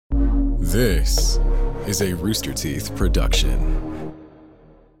This is a Rooster Teeth production.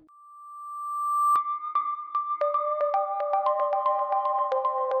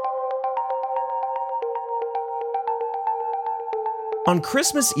 On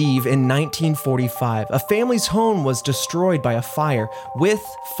Christmas Eve in 1945, a family's home was destroyed by a fire with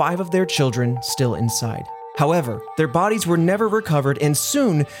 5 of their children still inside. However, their bodies were never recovered, and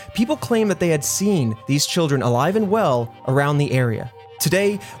soon people claimed that they had seen these children alive and well around the area.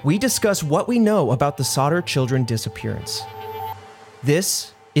 Today, we discuss what we know about the Sodder children disappearance.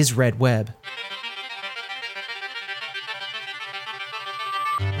 This is Red Web.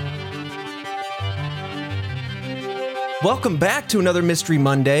 Welcome back to another Mystery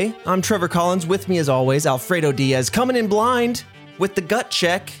Monday. I'm Trevor Collins. With me as always, Alfredo Diaz, coming in blind with the gut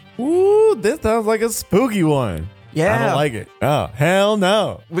check. Ooh, this sounds like a spooky one. Yeah. I don't like it. Oh, hell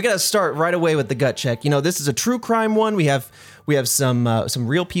no. We got to start right away with the gut check. You know, this is a true crime one. We have some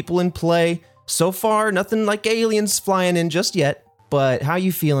real people in play. So far, nothing like aliens flying in just yet. But how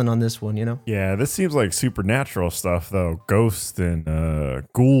you feeling on this one, you know? Yeah, this seems like supernatural stuff, though. Ghosts and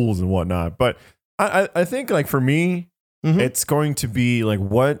ghouls and whatnot. But I think, like, for me, it's going to be, like,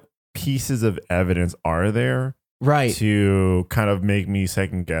 what pieces of evidence are there? Right. To kind of make me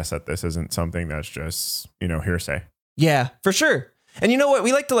second guess that this isn't something that's just, hearsay. Yeah, for sure. And you know what?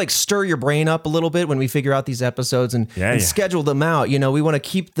 We like to like stir your brain up a little bit when we figure out these episodes and schedule them out. You know, we want to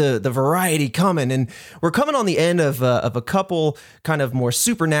keep the variety coming. And we're coming on the end of a couple kind of more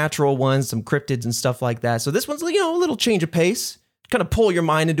supernatural ones, some cryptids and stuff like that. So this one's, a little change of pace. Kind of pull your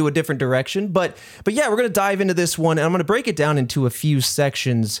mind into a different direction. But yeah, we're going to dive into this one, and I'm going to break it down into a few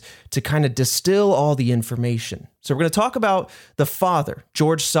sections to kind of distill all the information. So we're going to talk about the father,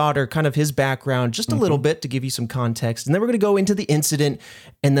 George Sodder, kind of his background, just a little bit to give you some context. And then we're going to go into the incident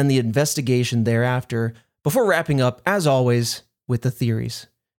and then the investigation thereafter, before wrapping up, as always, with the theories.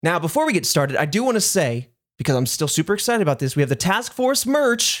 Now, before we get started, I do want to say, because I'm still super excited about this, we have the Task Force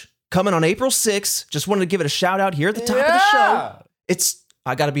merch coming on April 6th. Just wanted to give it a shout out here at the top of the show.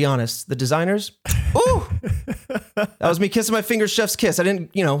 I gotta be honest, the designers, ooh, that was me kissing my fingers, chef's kiss. I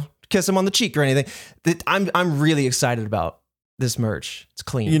didn't, kiss him on the cheek or anything. I'm really excited about this merch. It's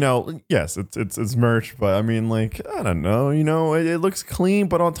clean. Yes, it's merch, but I mean, like, I don't know, it looks clean,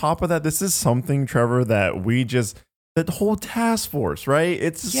 but on top of that, this is something, Trevor, that the whole task force, right?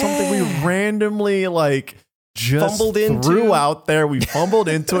 It's something we randomly, just fumbled into. Threw out there. We fumbled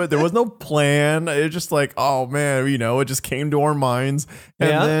into it. There was no plan. It's just like, oh man, it just came to our minds.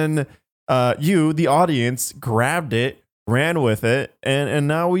 And then you, the audience, grabbed it, ran with it, and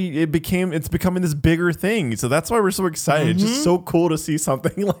now it's becoming this bigger thing. So that's why we're so excited. It's just so cool to see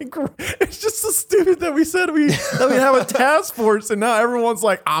something like, it's just so stupid that we said we have a task force, and now everyone's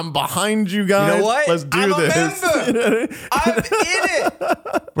like, I'm behind you guys. You know what? Let's do this. I'm in it.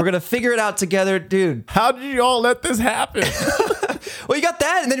 We're gonna figure it out together, dude. How did you all let this happen? Well, you got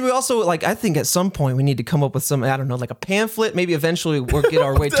that, and then we also, I think at some point we need to come up with some, I don't know, like a pamphlet. Maybe eventually we'll get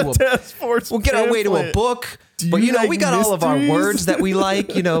our way to a book. But we got all of our words that we like.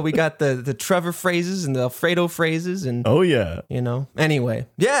 We got the Trevor phrases and the Alfredo phrases, and Anyway,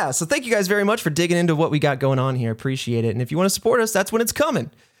 yeah. So thank you guys very much for digging into what we got going on here. Appreciate it. And if you want to support us, that's when it's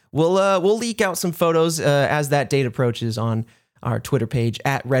coming. We'll leak out some photos as that date approaches on our Twitter page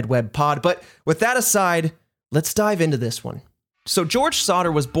at RedWebPod. But with that aside, let's dive into this one. So George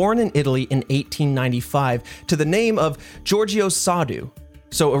Sodder was born in Italy in 1895 to the name of Giorgio Sadu.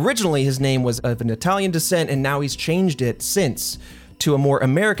 So originally his name was of an Italian descent, and now he's changed it since to a more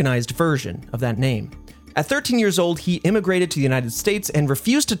Americanized version of that name. At 13 years old, he immigrated to the United States and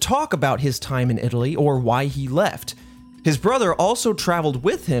refused to talk about his time in Italy or why he left. His brother also traveled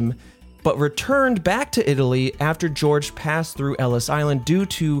with him, but returned back to Italy after George passed through Ellis Island due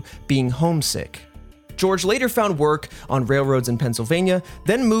to being homesick. George later found work on railroads in Pennsylvania,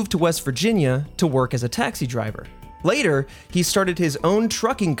 then moved to West Virginia to work as a taxi driver. Later, he started his own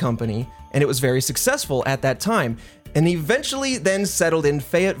trucking company, and it was very successful at that time. And he eventually then settled in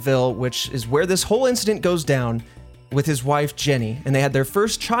Fayetteville, which is where this whole incident goes down, with his wife Jenny, and they had their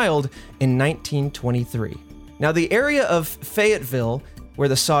first child in 1923. Now, the area of Fayetteville, where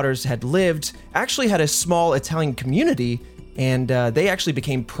the Sodders had lived, actually had a small Italian community, and they actually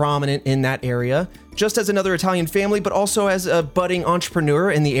became prominent in that area, just as another Italian family, but also as a budding entrepreneur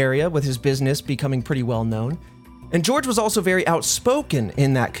in the area, with his business becoming pretty well known. And George was also very outspoken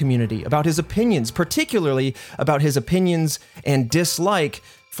in that community about his opinions, particularly about his opinions and dislike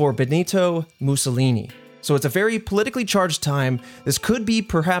for Benito Mussolini. So it's a very politically charged time. This could be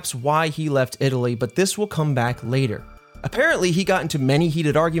perhaps why he left Italy, but this will come back later. Apparently, he got into many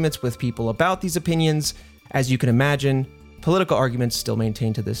heated arguments with people about these opinions. As you can imagine, political arguments still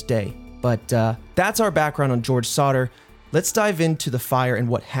maintained to this day. But that's our background on George Sauter. Let's dive into the fire and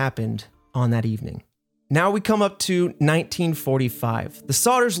what happened on that evening. Now we come up to 1945. The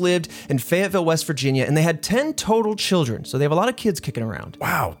Sauters lived in Fayetteville, West Virginia, and they had 10 total children. So they have a lot of kids kicking around.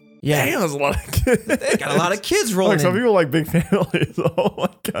 Wow. Yeah. Damn, there's a lot of kids. They got a lot of kids rolling Some in. people like big families. Oh my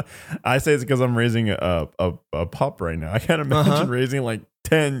God. I say it's because I'm raising a pup right now. I can't imagine raising like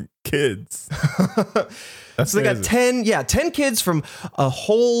 10 kids. So they got 10 kids from a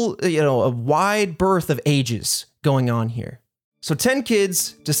whole, a wide berth of ages going on here. So 10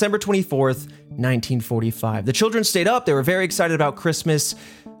 kids, December 24th, 1945. The children stayed up. They were very excited about Christmas.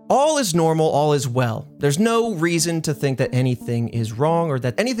 All is normal. All is well. There's no reason to think that anything is wrong or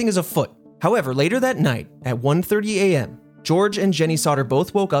that anything is afoot. However, later that night at 1:30 a.m., George and Jenny Sauter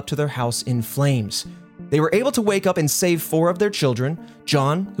both woke up to their house in flames. They were able to wake up and save 4 of their children,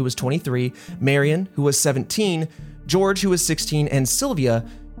 John, who was 23, Marion, who was 17, George, who was 16, and Sylvia,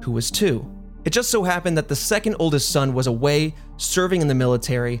 who was 2. It just so happened that the second oldest son was away serving in the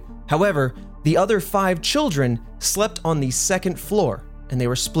military. However, the other 5 children slept on the second floor, and they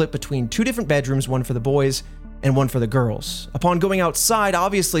were split between 2 different bedrooms, one for the boys and one for the girls. Upon going outside,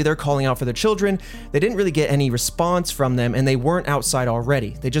 obviously they're calling out for their children. They didn't really get any response from them, and they weren't outside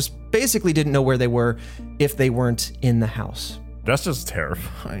already. They just basically didn't know where they were if they weren't in the house. That's just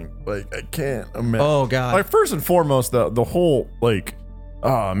terrifying. Like, I can't imagine. Oh, God. Like, first and foremost, the whole, like,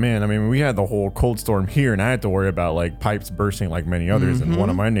 oh, man. I mean, we had the whole cold storm here, and I had to worry about, like, pipes bursting like many others. And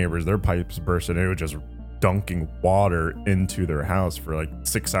one of my neighbors, their pipes bursted, and it was just dunking water into their house for, like,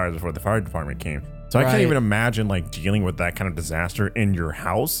 6 hours before the fire department came. So I can't even imagine, like, dealing with that kind of disaster in your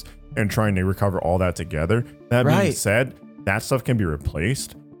house and trying to recover all that together. That being said, that stuff can be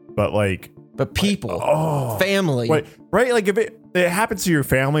replaced, but, like... But people, family. Right? Like, if it happens to your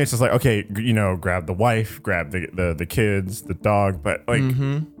family, it's just like, okay, grab the wife, grab the kids, the dog. But, like,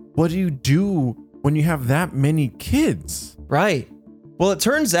 what do you do when you have that many kids? Right. Well, it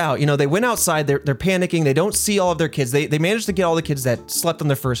turns out, they went outside, they're panicking, they don't see all of their kids. They managed to get all the kids that slept on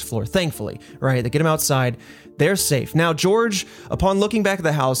the first floor, thankfully, right? They get them outside, they're safe. Now, George, upon looking back at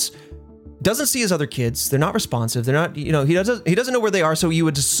the house, doesn't see his other kids. They're not responsive. They're not, he doesn't know where they are, so you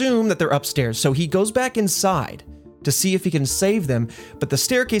would assume that they're upstairs. So he goes back inside to see if he can save them, but the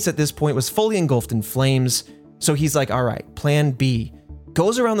staircase at this point was fully engulfed in flames. So he's like, all right, plan B.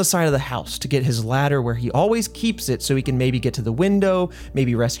 Goes around the side of the house to get his ladder where he always keeps it so he can maybe get to the window,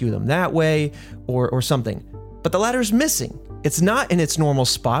 maybe rescue them that way, or something. But the ladder's missing. It's not in its normal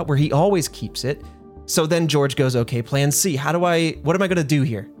spot where he always keeps it. So then George goes, okay, plan C. What am I gonna do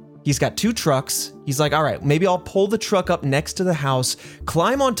here? He's got 2 trucks. He's like, all right, maybe I'll pull the truck up next to the house,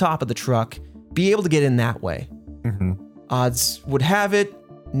 climb on top of the truck, be able to get in that way. Odds would have it,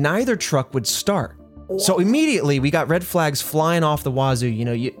 neither truck would start. So immediately we got red flags flying off the wazoo.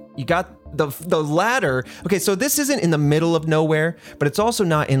 You got the ladder. Okay, so this isn't in the middle of nowhere, but it's also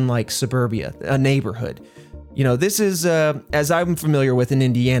not in like suburbia, a neighborhood. This is, as I'm familiar with in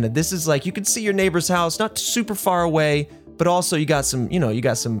Indiana, this is like, you can see your neighbor's house, not super far away, but also you got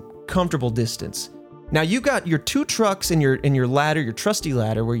some comfortable distance. Now you got your 2 trucks and your ladder, your trusty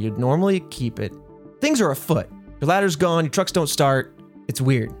ladder where you'd normally keep it. Things are afoot. Your ladder's gone, your trucks don't start. It's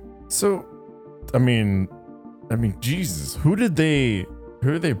weird. So, I mean, Jesus, who did they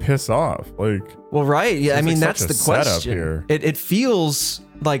piss off? Like, well, right. Yeah, I mean, that's the question. Here. It feels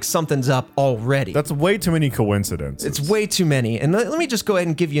like something's up already. That's way too many coincidences. It's way too many. And let me just go ahead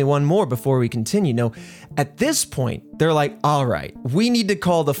and give you one more before we continue. No, at this point, they're like, all right, we need to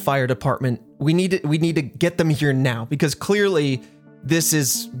call the fire department. We need to get them here now because clearly this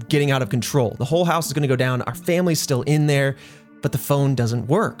is getting out of control. The whole house is going to go down. Our family's still in there, but the phone doesn't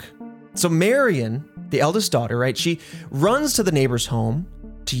work. So Marion, the eldest daughter, right? She runs to the neighbor's home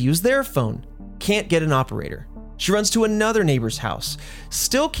to use their phone. Can't get an operator. She runs to another neighbor's house.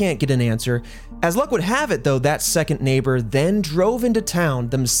 Still can't get an answer. As luck would have it, though, that second neighbor then drove into town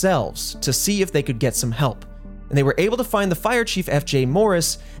themselves to see if they could get some help. And they were able to find the fire chief, F.J.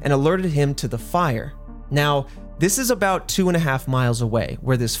 Morris, and alerted him to the fire. Now, this is about 2.5 miles away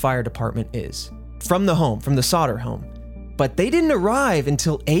where this fire department is. From the Sauter home. But they didn't arrive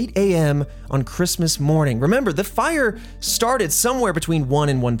until 8 a.m. on Christmas morning. Remember, the fire started somewhere between 1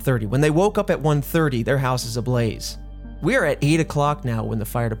 and 1:30. When they woke up at 1:30, their house is ablaze. We are at 8 o'clock now when the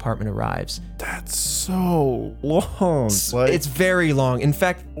fire department arrives. That's so long. It's very long. In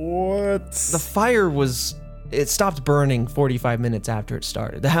fact, what? The fire stopped burning 45 minutes after it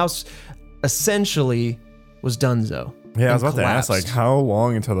started. The house essentially was donezo. Yeah, I was about to ask, like, how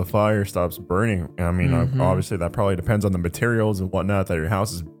long until the fire stops burning? I mean, obviously that probably depends on the materials and whatnot that your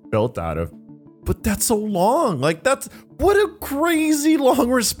house is built out of. but that's so long. Like, what a crazy long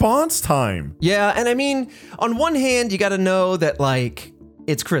response time. Yeah, and I mean, on one hand, you got to know that, like,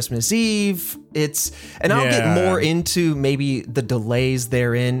 it's Christmas Eve. I'll get more into maybe the delays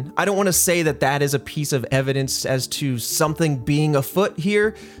therein. I don't want to say that is a piece of evidence as to something being afoot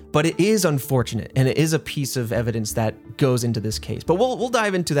here, but it is unfortunate, and it is a piece of evidence that goes into this case. But we'll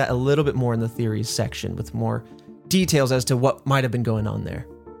dive into that a little bit more in the theories section with more details as to what might have been going on there.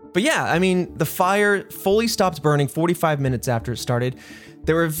 But yeah, I mean, the fire fully stopped burning 45 minutes after it started.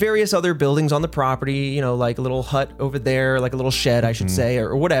 There were various other buildings on the property, like a little hut over there, like a little shed, I should say,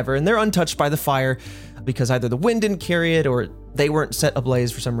 or whatever. And they're untouched by the fire because either the wind didn't carry it or they weren't set ablaze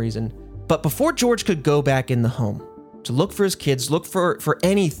for some reason. But before George could go back in the home to look for his kids, look for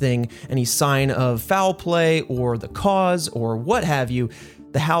anything, any sign of foul play or the cause or what have you,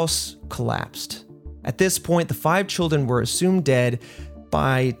 the house collapsed. At this point, the 5 children were assumed dead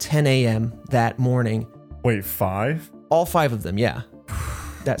by 10 a.m. that morning. Wait, 5? All 5 of them, yeah.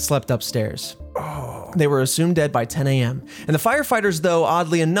 That slept upstairs. They were assumed dead by 10 a.m. And the firefighters, though,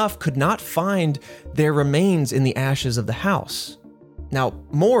 oddly enough, could not find their remains in the ashes of the house. Now,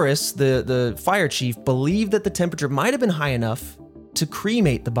 Morris, the fire chief, believed that the temperature might have been high enough to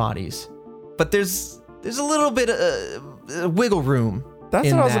cremate the bodies. But there's a little bit of wiggle room.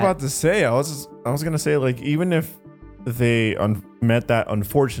 That's what I was about to say. I was going to say, like, even if they met that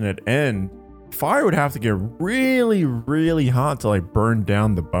unfortunate end, fire would have to get really, really hot to like burn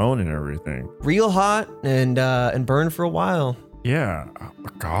down the bone and everything. Real hot and burn for a while. Yeah. Oh my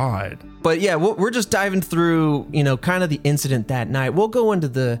God. But yeah, we're just diving through, kind of the incident that night. We'll go into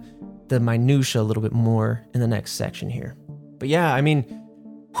the minutia a little bit more in the next section here. But yeah, I mean,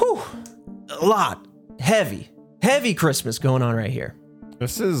 a lot. Heavy Christmas going on right here.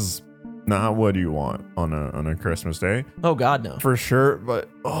 This is not what you want on a Christmas day. Oh God, no. For sure. But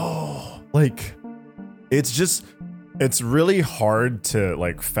it's really hard to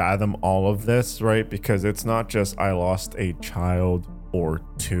like fathom all of this, right? Because it's not just I lost a child or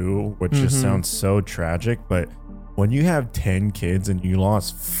 2, which just sounds so tragic, but when you have 10 kids and you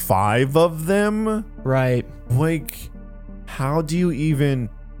lost 5 of them, right? Like, how do you even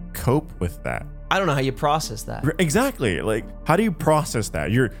cope with that? I don't know how you process that. Exactly. Like, how do you process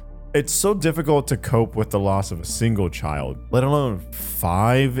that? It's so difficult to cope with the loss of a single child, let alone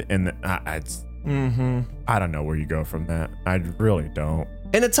 5. And it's, I don't know where you go from that. I really don't.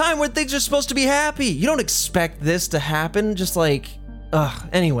 In a time where things are supposed to be happy, you don't expect this to happen. Just like,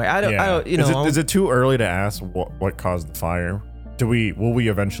 anyway, I don't. Is it too early to ask what caused the fire? Will we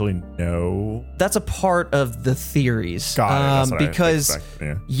eventually know? That's a part of the theories. Got it. Because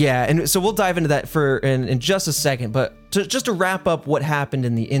and so we'll dive into that in just a second. But just to wrap up what happened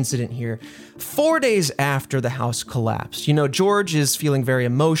in the incident here, 4 days after the house collapsed, George is feeling very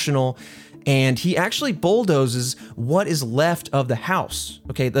emotional, and he actually bulldozes what is left of the house.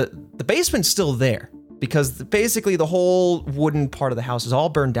 Okay, the basement's still there, because basically the whole wooden part of the house is all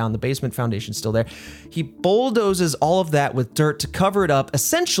burned down. The basement foundation's still there. He bulldozes all of that with dirt to cover it up,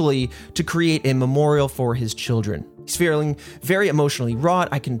 essentially to create a memorial for his children. He's feeling very emotionally wrought.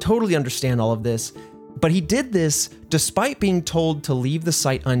 I can totally understand all of this. But he did this despite being told to leave the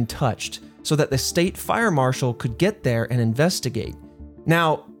site untouched so that the state fire marshal could get there and investigate.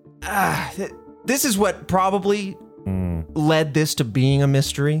 Now, this is what probably led this to being a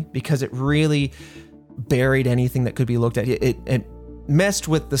mystery, because it really buried anything that could be looked at. It messed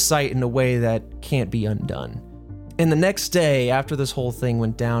with the site in a way that can't be undone. And the next day, after this whole thing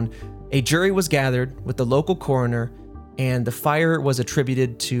went down, a jury was gathered with the local coroner, and the fire was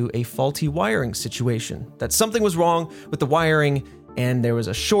attributed to a faulty wiring situation. That something was wrong with the wiring, and there was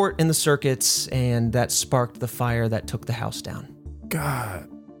a short in the circuits, and that sparked the fire that took the house down. God.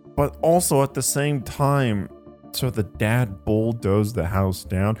 But also at the same time, so the dad bulldozed the house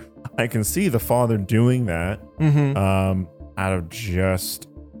down. I can see the father doing that out of just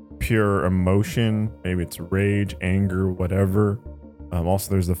pure emotion. Maybe it's rage, anger, whatever.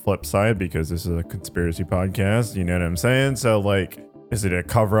 Also, there's the flip side, because this is a conspiracy podcast. You know what I'm saying? So, like, is it a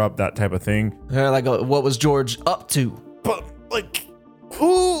cover up, that type of thing? What was George up to? But, like,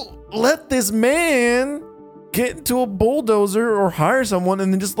 who let this man get into a bulldozer or hire someone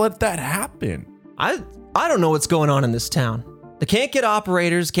and then just let that happen? I don't know what's going on in this town. They can't get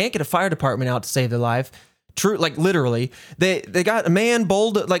operators, can't get a fire department out to save their life. True, like literally. They got a man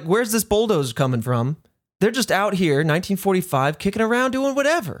where's this bulldozer coming from? They're just out here, 1945, kicking around doing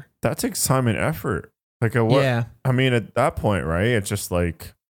whatever. That takes time and effort. Like, yeah. I mean, at that point, right? It's just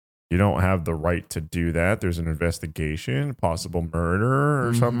like, you don't have the right to do that. There's an investigation, possible murder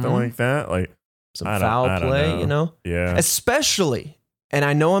or something like that. Like, some foul play, Yeah. Especially and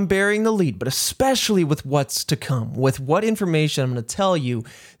I know I'm burying the lead, but especially with what's to come, with what information I'm going to tell you,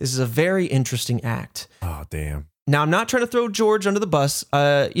 this is a very interesting act. Oh, damn. Now, I'm not trying to throw George under the bus.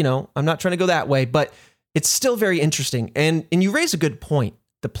 I'm not trying to go that way, but it's still very interesting. And you raise a good point,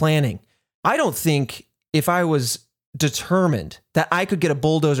 the planning. I don't think if I was determined that I could get a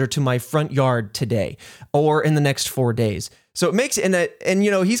bulldozer to my front yard today or in the next 4 days. So it makes, and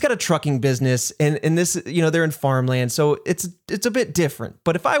he's got a trucking business and this, they're in farmland. So it's a bit different.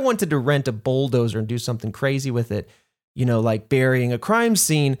 But if I wanted to rent a bulldozer and do something crazy with it, like burying a crime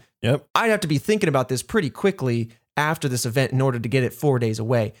scene, yep, I'd have to be thinking about this pretty quickly after this event in order to get it 4 days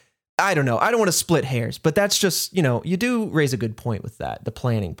away. I don't know. I don't want to split hairs, but that's just, you do raise a good point with that, the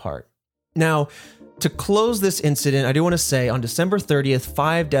planning part. Now, to close this incident, I do want to say on December 30th,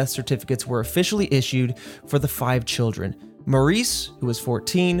 5 death certificates were officially issued for the 5 children. Maurice, who was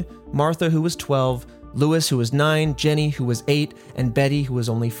 14, Martha, who was 12, Louis, who was 9, Jenny, who was 8, and Betty, who was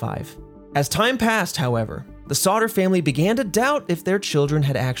only 5. As time passed, however, the Sauter family began to doubt if their children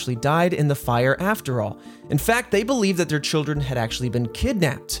had actually died in the fire after all. In fact, they believed that their children had actually been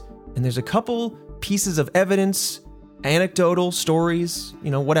kidnapped. And there's a couple pieces of evidence, anecdotal stories,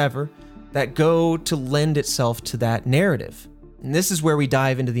 whatever, that go to lend itself to that narrative. And this is where we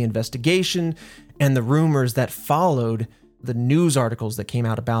dive into the investigation and the rumors that followed the news articles that came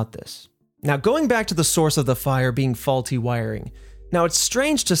out about this. Now, going back to the source of the fire being faulty wiring. Now, it's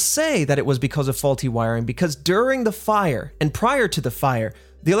strange to say that it was because of faulty wiring because during the fire and prior to the fire,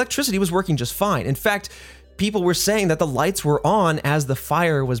 the electricity was working just fine. In fact, people were saying that the lights were on as the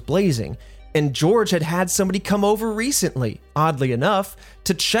fire was blazing. And George had somebody come over recently, oddly enough,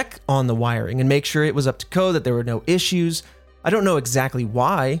 to check on the wiring and make sure it was up to code, that there were no issues. I don't know exactly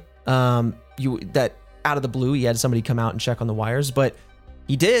why that out of the blue he had somebody come out and check on the wires, but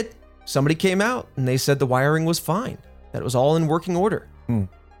he did. Somebody came out and they said the wiring was fine, that it was all in working order. You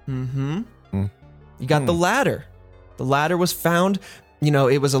got the ladder. The ladder was found,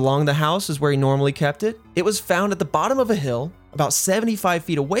 it was along the house is where he normally kept it. It was found at the bottom of a hill, about 75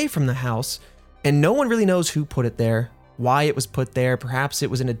 feet away from the house, and no one really knows who put it there, why it was put there. Perhaps it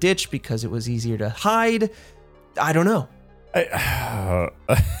was in a ditch because it was easier to hide. I don't know. This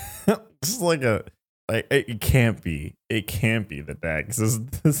is it can't be that because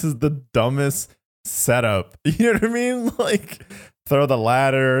this is the dumbest setup. You know what I mean? Like throw the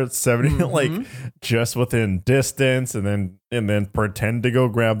ladder 70 just within distance and then pretend to go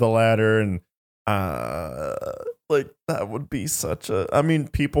grab the ladder and that would be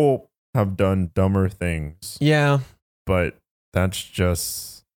people have done dumber things. Yeah. But that's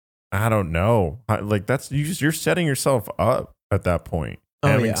just, I don't know. You're setting yourself up at that point.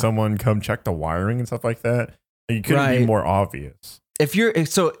 Having someone come check the wiring and stuff like that. You couldn't be more obvious.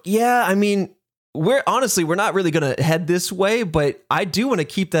 We're not really going to head this way, but I do want to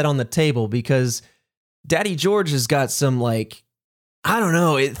keep that on the table because Daddy George has got some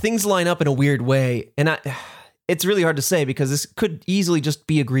things line up in a weird way. And it's really hard to say because this could easily just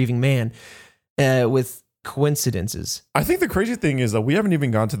be a grieving man with coincidences. I think the crazy thing is that we haven't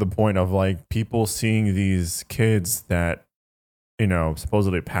even gone to the point of people seeing these kids that,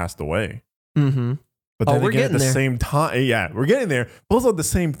 supposedly passed away. Mm-hmm. But then again, at the same time, we're getting there. But also at the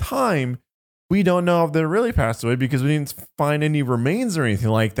same time, we don't know if they really passed away because we didn't find any remains or anything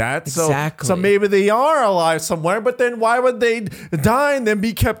like that. Exactly. So maybe they are alive somewhere, but then why would they die and then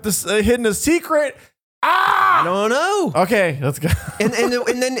be kept hidden a secret? I don't know. Okay, let's go. and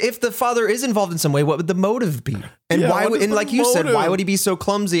then if the father is involved in some way, what would the motive be? And why would, and like you said, why would he be so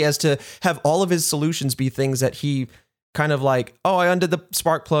clumsy as to have all of his solutions be things that he kind of I undid the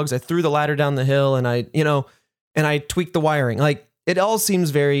spark plugs, I threw the ladder down the hill, and I tweaked the wiring. It all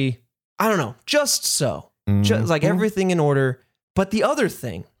seems very, I don't know, just so. Just everything in order. But the other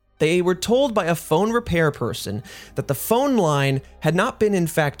thing, they were told by a phone repair person that the phone line had not been in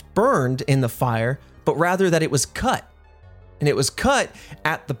fact burned in the fire, but rather that it was cut. And it was cut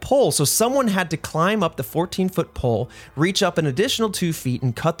at the pole. So someone had to climb up the 14-foot pole, reach up an additional 2 feet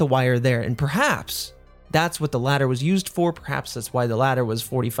and cut the wire there. And perhaps that's what the ladder was used for. Perhaps that's why the ladder was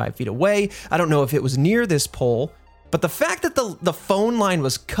 45 feet away. I don't know if it was near this pole, but the fact that the phone line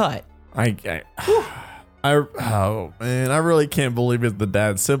was cut. Oh man, I really can't believe it's the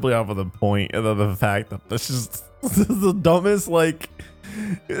dad simply off of the point of the fact that this is the dumbest.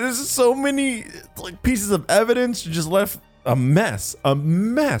 There's so many pieces of evidence just left a mess, a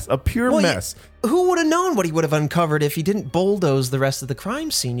pure mess. Who would have known what he would have uncovered if he didn't bulldoze the rest of the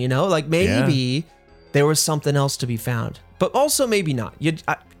crime scene? Maybe there was something else to be found, but also maybe not.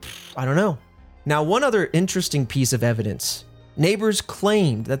 I don't know. Now, one other interesting piece of evidence. Neighbors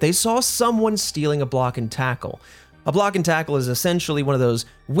claimed that they saw someone stealing a block and tackle. A block and tackle is essentially one of those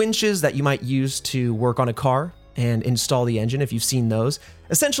winches that you might use to work on a car and install the engine, if you've seen those.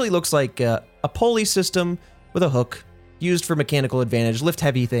 Essentially looks like a pulley system with a hook used for mechanical advantage, lift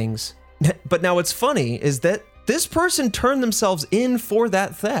heavy things. But now what's funny is that this person turned themselves in for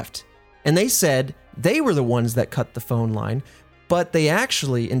that theft. And they said they were the ones that cut the phone line, but they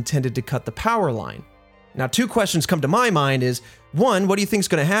actually intended to cut the power line. Now, 2 questions come to my mind is, 1, what do you think is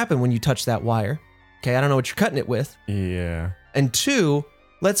going to happen when you touch that wire? Okay, I don't know what you're cutting it with. Yeah. And 2,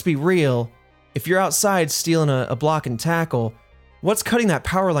 let's be real. If you're outside stealing a block and tackle, what's cutting that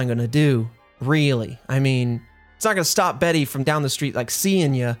power line going to do, really? I mean, it's not going to stop Betty from down the street, like,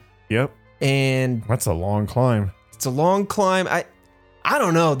 seeing you. Yep. And that's a long climb. It's a long climb. I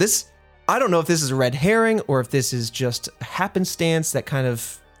don't know. I don't know if this is a red herring or if this is just a happenstance that kind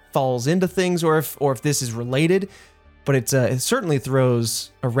of falls into things, or if this is related, but it certainly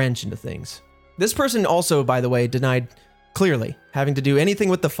throws a wrench into things. This person also, by the way, denied clearly having to do anything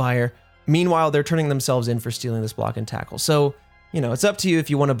with the fire. Meanwhile, they're turning themselves in for stealing this block and tackle. So, it's up to you if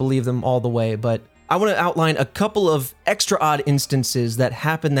you want to believe them all the way, but I want to outline a couple of extra odd instances that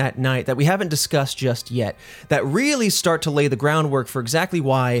happened that night that we haven't discussed just yet, that really start to lay the groundwork for exactly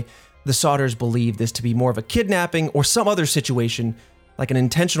why the Sodders believe this to be more of a kidnapping or some other situation, like an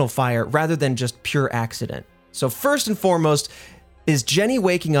intentional fire, rather than just pure accident. So first and foremost is Jenny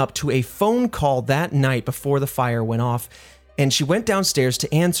waking up to a phone call that night before the fire went off, and she went downstairs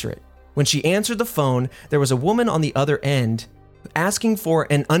to answer it. When she answered the phone, there was a woman on the other end asking for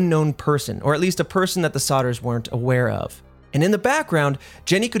an unknown person, or at least a person that the Sodders weren't aware of. And in the background,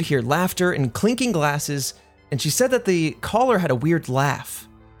 Jenny could hear laughter and clinking glasses, and she said that the caller had a weird laugh.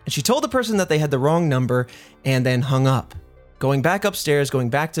 And she told the person that they had the wrong number and then hung up, going back upstairs,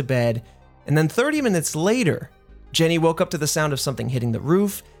 going back to bed. And then 30 minutes later, Jenny woke up to the sound of something hitting the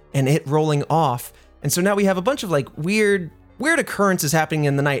roof and it rolling off. And so now we have a bunch of like weird occurrences happening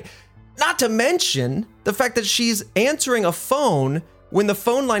in the night. Not to mention the fact that she's answering a phone when the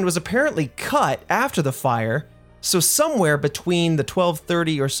phone line was apparently cut after the fire. So somewhere between the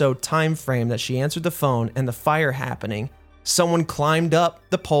 12:30 or so time frame that she answered the phone and the fire happening, someone climbed up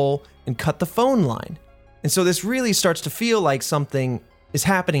the pole and cut the phone line. And so this really starts to feel like something is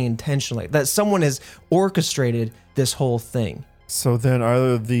happening intentionally, that someone has orchestrated this whole thing. So then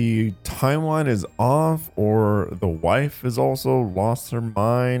either the timeline is off or the wife has also lost her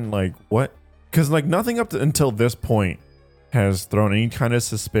mind. Like what? Because like nothing up until this point has thrown any kind of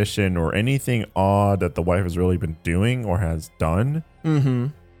suspicion or anything odd that the wife has really been doing or has done. Mm-hmm.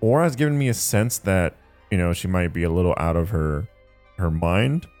 Or has given me a sense that, she might be a little out of her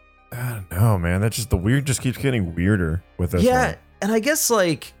mind. I don't know, man. That's just the weird just keeps getting weirder with this one. And I guess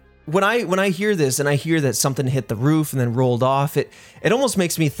like when I hear this and I hear that something hit the roof and then rolled off, it almost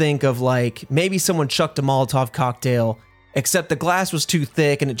makes me think of like maybe someone chucked a Molotov cocktail, except the glass was too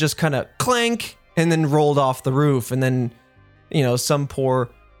thick and it just kind of clank and then rolled off the roof. And then, some poor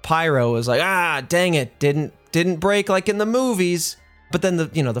pyro was like, dang it, didn't break like in the movies. But then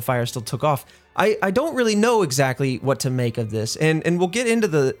the fire still took off. I don't really know exactly what to make of this. And we'll get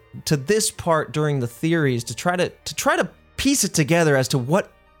into this part during the theories to try to piece it together as to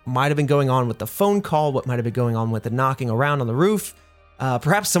what might have been going on with the phone call, what might have been going on with the knocking around on the roof.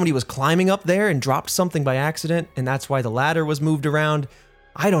 Perhaps somebody was climbing up there and dropped something by accident, and that's why the ladder was moved around.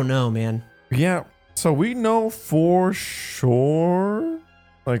 I don't know, man. Yeah, so we know for sure,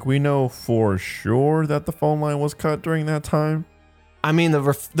 that the phone line was cut during that time. I mean,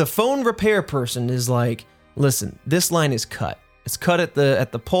 the phone repair person is like, listen, this line is cut. It's cut at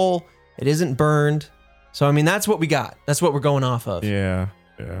the pole. It isn't burned. So, I mean, that's what we got. That's what we're going off of. Yeah.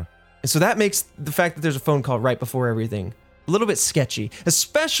 And so that makes the fact that there's a phone call right before everything a little bit sketchy,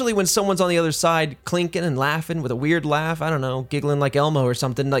 especially when someone's on the other side clinking and laughing with a weird laugh. I don't know, giggling like Elmo or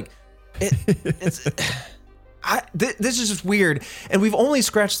something. Like, this is just weird. And we've only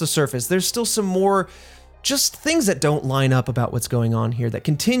scratched the surface. There's still some more just things that don't line up about what's going on here that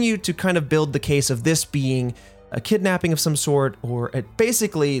continue to kind of build the case of this being a kidnapping of some sort, or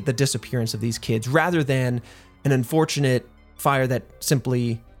basically the disappearance of these kids rather than an unfortunate fire that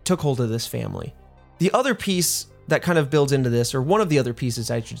simply took hold of this family. The other piece that kind of builds into this, or one of the other pieces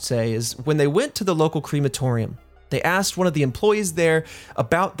I should say, is when they went to the local crematorium, they asked one of the employees there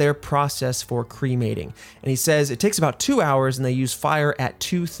about their process for cremating. And he says it takes about 2 hours and they use fire at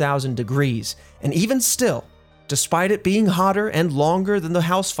 2,000 degrees. And even still, despite it being hotter and longer than the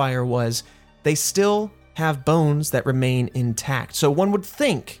house fire was, they still have bones that remain intact. So one would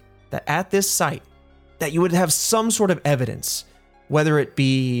think that at this site, that you would have some sort of evidence, whether it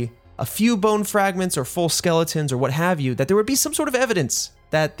be a few bone fragments or full skeletons or what have you, that there would be some sort of evidence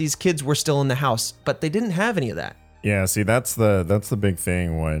that these kids were still in the house, but they didn't have any of that. Yeah, see, that's the big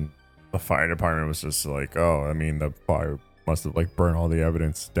thing when the fire department was just like, oh, I mean, the fire must have like burned all the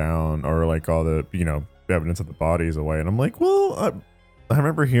evidence down, or like all the, you know, the evidence of the bodies away. And I'm like, well, I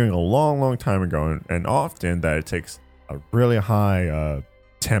remember hearing a long time ago, and often that it takes a really high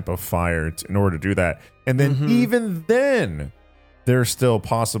temp of fire in order to do that. And then even then, there's still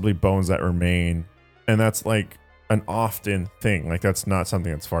possibly bones that remain, and that's like an often thing. Like, that's not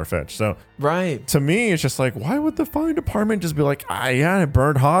something that's far-fetched. So right, to me, it's just like, why would the fire department just be like, yeah, it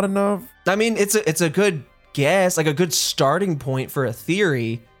burned hot enough? I mean, it's a good guess, like a good starting point for a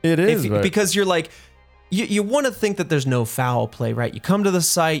theory. It is, because you're like, you want to think that there's no foul play, right? You come to the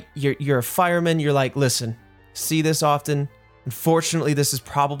site, you're a fireman, you're like, listen, see this often. Unfortunately, this is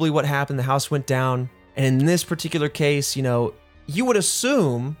probably what happened. The house went down, and in this particular case, you know, you would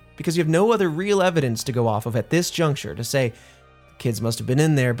assume, because you have no other real evidence to go off of at this juncture, to say kids must have been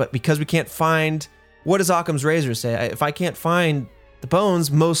in there. But because we can't find, what does Occam's razor say? If I can't find the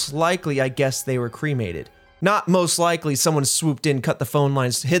bones, most likely I guess they were cremated. Not most likely someone swooped in, cut the phone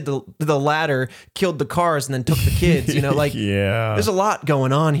lines, hid the ladder, killed the cars, and then took the kids. You know, like, yeah, there's a lot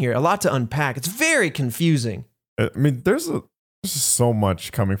going on here, a lot to unpack. It's very confusing. I mean, there's so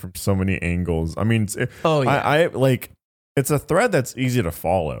much coming from so many angles. I mean, oh yeah, I like, it's a thread that's easy to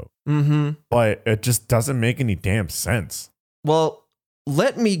follow, but it just doesn't make any damn sense. Well,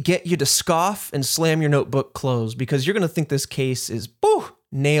 let me get you to scoff and slam your notebook closed, because you're going to think this case is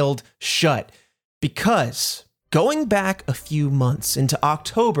nailed shut. Because going back a few months into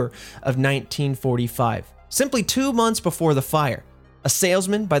October of 1945, simply 2 months before the fire, a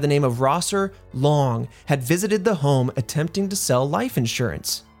salesman by the name of Rosser Long had visited the home attempting to sell life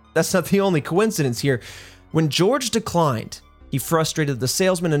insurance. That's not the only coincidence here. When George declined, he frustrated the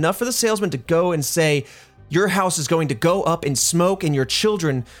salesman enough for the salesman to go and say, your house is going to go up in smoke and your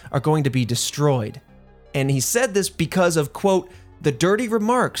children are going to be destroyed. And he said this because of, quote, the dirty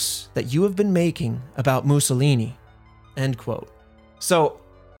remarks that you have been making about Mussolini, end quote. So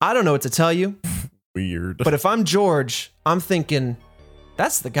I don't know what to tell you. Weird. But if I'm George, I'm thinking,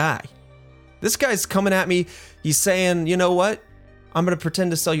 that's the guy. This guy's coming at me. He's saying, you know what? I'm going to pretend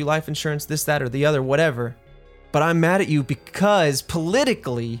to sell you life insurance, this, that, or the other, whatever. But I'm mad at you because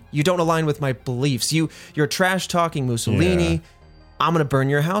politically you don't align with my beliefs. You're trash talking Mussolini. Yeah. I'm going to burn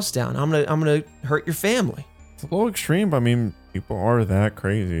your house down. I'm going to hurt your family. It's a little extreme, but I mean, people are that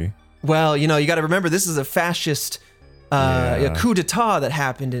crazy. Well, you know, you got to remember, this is a fascist a coup d'etat that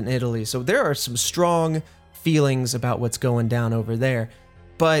happened in Italy. So there are some strong feelings about what's going down over there.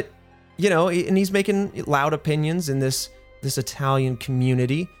 But, you know, and he's making loud opinions in this Italian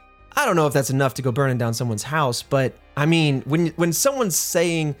community. I don't know if that's enough to go burning down someone's house, but I mean, when someone's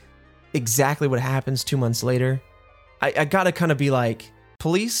saying exactly what happens 2 months later, I gotta kind of be like,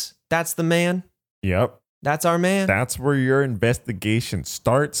 police, that's the man. Yep. That's our man. That's where your investigation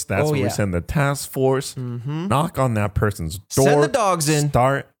starts. That's where we send the task force. Knock on that person's door. Send the dogs in.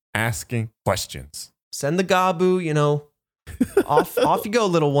 Start asking questions. Send the gabu, you know. off you go,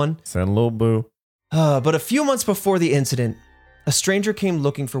 little one. Send little boo. But a few months before the incident, a stranger came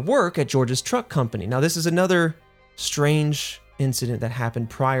looking for work at George's truck company. Now, this is another strange incident that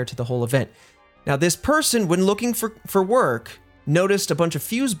happened prior to the whole event. Now, this person, when looking for work, noticed a bunch of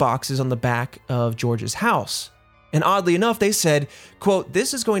fuse boxes on the back of George's house. And oddly enough, they said, quote,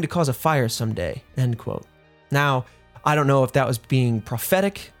 this is going to cause a fire someday, end quote. Now, I don't know if that was being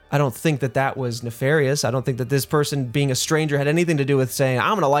prophetic. I don't think that was nefarious. I don't think that this person, being a stranger, had anything to do with saying,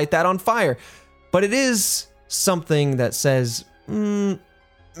 I'm going to light that on fire. But it is something that says,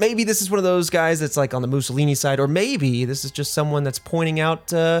 maybe this is one of those guys that's like on the Mussolini side, or maybe this is just someone that's pointing out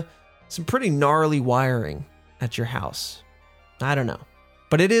some pretty gnarly wiring at your house. I don't know.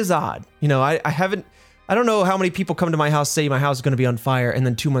 But it is odd. You know, I don't know how many people come to my house, say my house is going to be on fire, and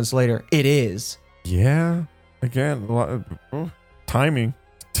then 2 months later, it is. Yeah. Again, a lot of timing.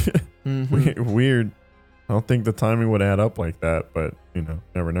 Weird. I don't think the timing would add up like that, but, you know,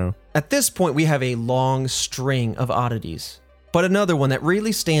 never know. At this point, we have a long string of oddities. But another one that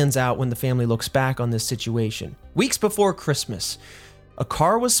really stands out when the family looks back on this situation. Weeks before Christmas, a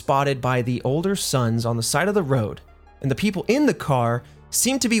car was spotted by the older sons on the side of the road, and the people in the car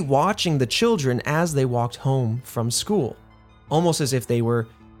seemed to be watching the children as they walked home from school, almost as if they were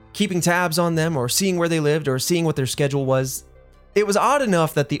keeping tabs on them or seeing where they lived or seeing what their schedule was. It was odd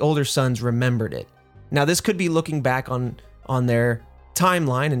enough that the older sons remembered it. Now, this could be looking back on their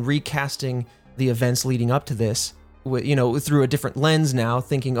timeline and recasting the events leading up to this, you know, through a different lens now,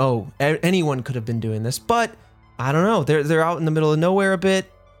 thinking, oh, anyone could have been doing this. But I don't know. They're out in the middle of nowhere a bit.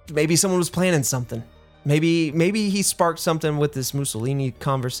 Maybe someone was planning something. Maybe he sparked something with this Mussolini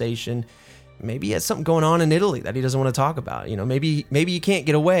conversation. maybe he has something going on in Italy that he doesn't want to talk about. You know, maybe you can't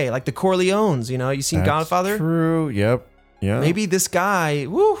get away, like the Corleones. You know, you seen Godfather? True. Yep. Yeah. Maybe this guy,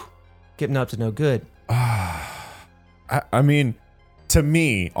 getting up to no good. I mean, to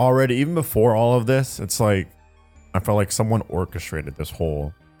me, already, even before all of this, it's like I felt like someone orchestrated this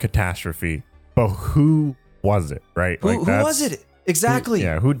whole catastrophe. But who was it, right? Who was it? Exactly.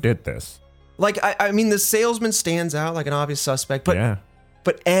 Who did this? Like, I mean, the salesman stands out like an obvious suspect,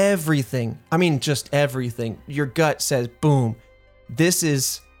 but everything, I mean, just everything, your gut says, boom, this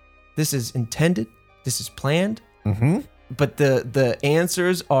is intended, this is planned, but the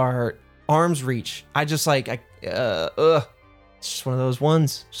answers are arm's reach. It's just one of those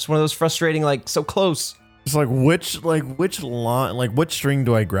ones, just one of those frustrating, like, so close. It's like, which line, like, which string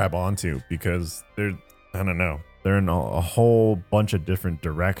do I grab onto? Because I don't know. They're in a whole bunch of different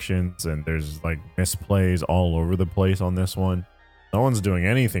directions, and there's like misplays all over the place on this one. No one's doing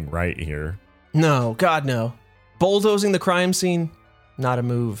anything right here. No, God, no. Bulldozing the crime scene, not a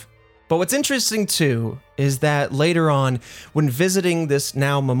move. But what's interesting too is that later on, when visiting this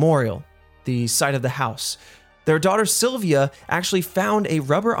now memorial, the site of the house, their daughter Sylvia actually found a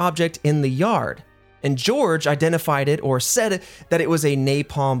rubber object in the yard, and George identified it or said that it was a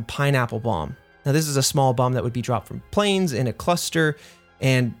napalm pineapple bomb. Now, this is a small bomb that would be dropped from planes in a cluster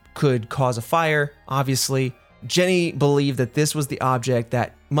and could cause a fire, obviously. Jenny believed that this was the object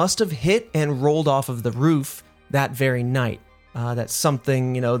that must have hit and rolled off of the roof that very night. That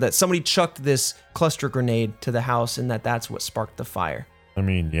somebody chucked this cluster grenade to the house and that's what sparked the fire. I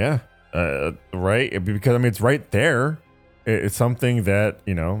mean, yeah, right? Because, I mean, it's right there. It's something that,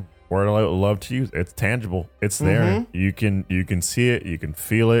 word I love to use. It's tangible. It's there. You can see it. You can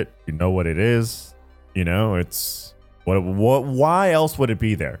feel it. You know what it is. It's what. Why else would it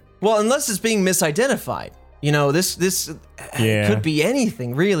be there? Well, unless it's being misidentified. This could be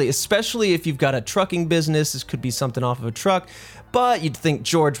anything really. Especially if you've got a trucking business. This could be something off of a truck. But you'd think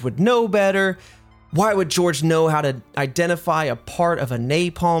George would know better. Why would George know how to identify a part of a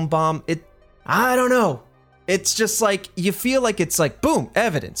napalm bomb? I don't know. It's just like you feel like it's like boom,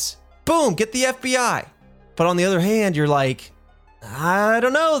 evidence. Boom, get the FBI. But on the other hand, you're like, I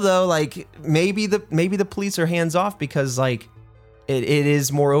don't know though. Like maybe the police are hands off because like it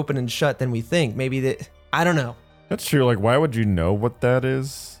is more open and shut than we think. I don't know. That's true. Like, why would you know what that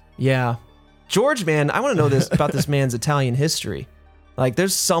is? Yeah, George, man, I want to know this about this man's Italian history. Like,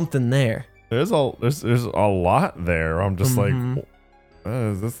 there's something there. There's a lot there. I'm just like,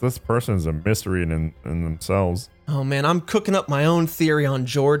 this person is a mystery in themselves. Oh man, I'm cooking up my own theory on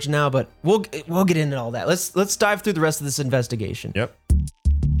George now, but we'll get into all that. Let's dive through the rest of this investigation. Yep.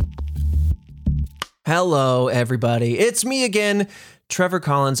 Hello, everybody. It's me again, Trevor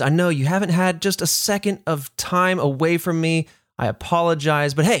Collins. I know you haven't had just a second of time away from me. I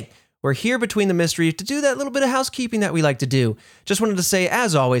apologize, but hey, we're here between the mystery to do that little bit of housekeeping that we like to do. Just wanted to say,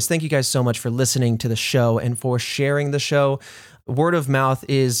 as always, thank you guys so much for listening to the show and for sharing the show. Word of mouth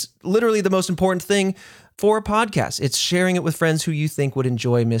is literally the most important thing for a podcast. It's sharing it with friends who you think would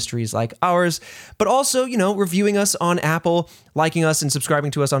enjoy mysteries like ours, but also, reviewing us on Apple, liking us and subscribing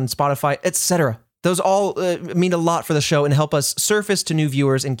to us on Spotify, etc. Those all mean a lot for the show and help us surface to new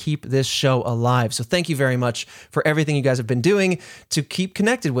viewers and keep this show alive. So thank you very much for everything you guys have been doing to keep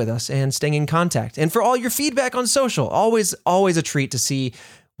connected with us and staying in contact. And for all your feedback on social, always a treat to see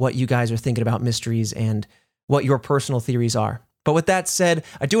what you guys are thinking about mysteries and what your personal theories are. But with that said,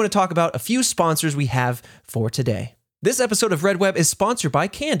 I do want to talk about a few sponsors we have for today. This episode of Red Web is sponsored by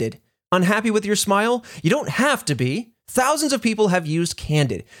Candid. Unhappy with your smile? You don't have to be. Thousands of people have used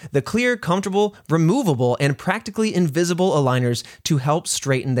Candid, the clear, comfortable, removable, and practically invisible aligners to help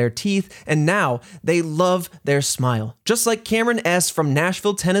straighten their teeth, and now they love their smile. Just like Cameron S. from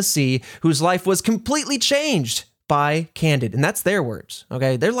Nashville, Tennessee, whose life was completely changed by Candid. And that's their words,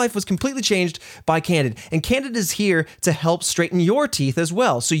 okay? Their life was completely changed by Candid. And Candid is here to help straighten your teeth as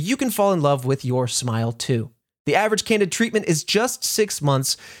well, so you can fall in love with your smile too. The average Candid treatment is just 6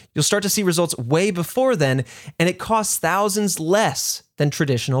 months. You'll start to see results way before then, and it costs thousands less than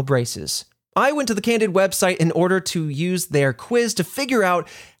traditional braces. I went to the Candid website in order to use their quiz to figure out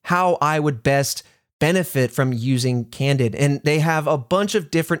how I would best benefit from using Candid. And they have a bunch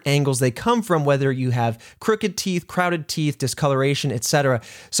of different angles they come from, whether you have crooked teeth, crowded teeth, discoloration, etc.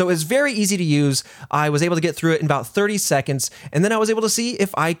 So it's very easy to use. I was able to get through it in about 30 seconds, and then I was able to see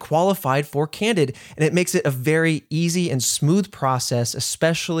if I qualified for Candid. And it makes it a very easy and smooth process,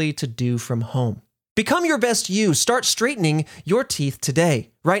 especially to do from home. Become your best you. Start straightening your teeth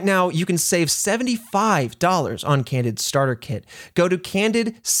today. Right now, you can save $75 on Candid Starter Kit. Go to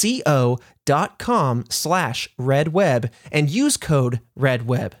candidco.com/redweb and use code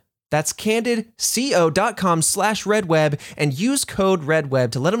REDWEB. That's candidco.com/redweb and use code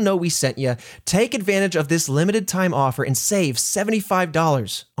REDWEB to let them know we sent you. Take advantage of this limited time offer and save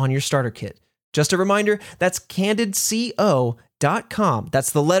 $75 on your starter kit. Just a reminder, that's candidco.com.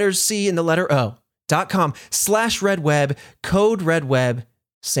 That's the letters C and the letter O.com/RedWeb, code REDWeb.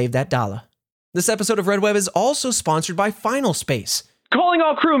 Save that dollar. This episode of RedWeb is also sponsored by Final Space. Calling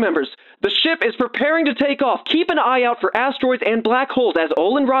all crew members. The ship is preparing to take off. Keep an eye out for asteroids and black holes as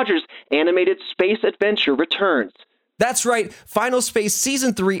Olin Rogers' animated space adventure returns. That's right. Final Space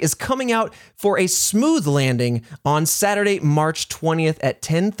Season 3 is coming out for a smooth landing on Saturday, March 20th at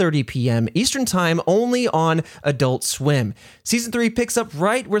 10:30 p.m. Eastern Time, only on Adult Swim. Season 3 picks up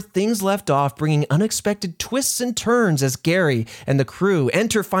right where things left off, bringing unexpected twists and turns as Gary and the crew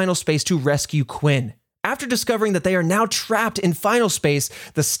enter Final Space to rescue Quinn. After discovering that they are now trapped in Final Space,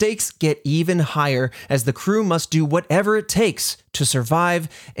 the stakes get even higher as the crew must do whatever it takes to survive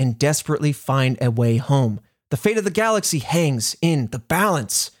and desperately find a way home. The fate of the galaxy hangs in the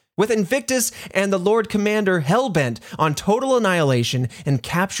balance, with Invictus and the Lord Commander hellbent on total annihilation and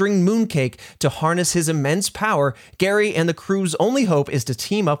capturing Mooncake to harness his immense power. Gary and the crew's only hope is to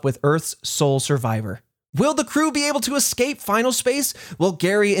team up with Earth's sole survivor. Will the crew be able to escape Final Space? Will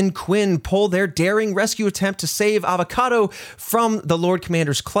Gary and Quinn pull their daring rescue attempt to save Avocado from the Lord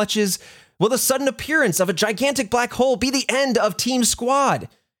Commander's clutches? Will the sudden appearance of a gigantic black hole be the end of Team Squad?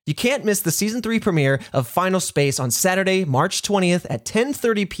 You can't miss the Season 3 premiere of Final Space on Saturday, March 20th at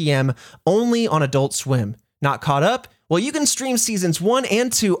 10:30 p.m. only on Adult Swim. Not caught up? Well, you can stream Seasons 1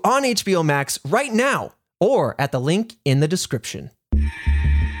 and 2 on HBO Max right now or at the link in the description.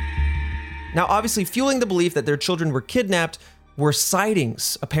 Now, obviously, fueling the belief that their children were kidnapped were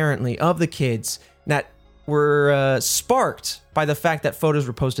sightings, apparently, of the kids that were sparked by the fact that photos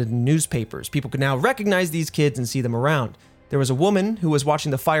were posted in newspapers. People could now recognize these kids and see them around. There was a woman who was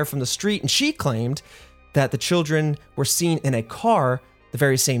watching the fire from the street, and she claimed that the children were seen in a car the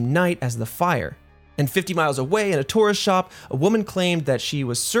very same night as the fire. And 50 miles away in a tourist shop, a woman claimed that she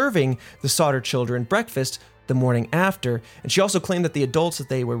was serving the Sauter children breakfast the morning after, and she also claimed that the adults that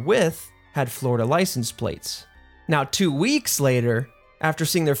they were with had Florida license plates. Now, 2 weeks later, after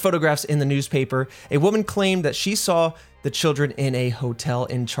seeing their photographs in the newspaper, a woman claimed that she saw the children in a hotel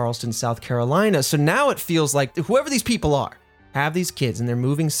in Charleston, South Carolina. So now it feels like whoever these people are have these kids and they're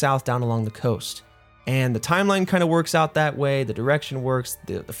moving south down along the coast. And the timeline kind of works out that way. The direction works.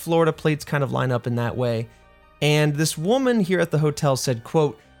 The Florida plates kind of line up in that way. And this woman here at the hotel said,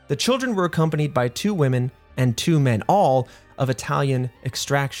 quote, "The children were accompanied by 2 women and 2 men, all of Italian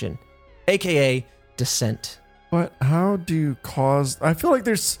extraction, aka descent." But how do you cause... I feel like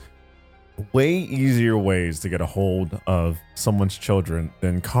there's way easier ways to get a hold of someone's children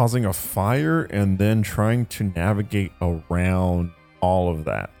than causing a fire and then trying to navigate around all of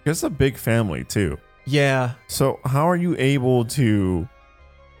that. It's a big family too. Yeah. So how are you able to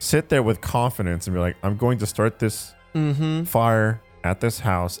sit there with confidence and be like, I'm going to start this fire at this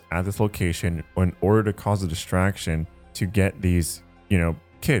house, at this location, in order to cause a distraction to get these,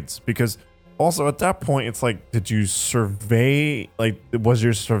 kids? Because also at that point, it's like, did you survey, was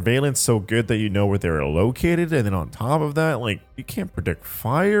your surveillance so good that you know where they were located? And then on top of that, you can't predict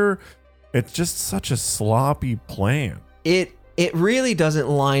fire. It's just such a sloppy plan. It really doesn't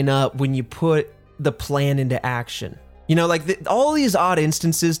line up when you put the plan into action. All these odd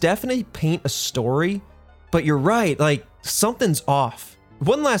instances definitely paint a story, but you're right, something's off.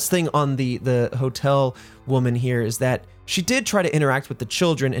 One last thing on the hotel woman here is that she did try to interact with the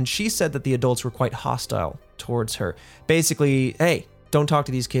children, and she said that the adults were quite hostile towards her. Basically, hey, don't talk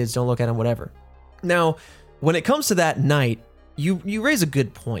to these kids, don't look at them, whatever. Now, when it comes to that night, you raise a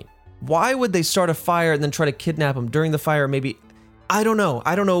good point. Why would they start a fire and then try to kidnap them during the fire? Maybe, I don't know.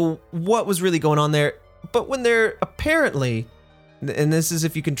 I don't know what was really going on there. But when they're apparently, and this is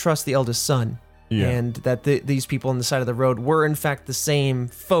if you can trust the eldest son, and that these people on the side of the road were in fact the same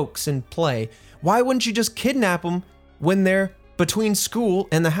folks in play, why wouldn't you just kidnap them when they're between school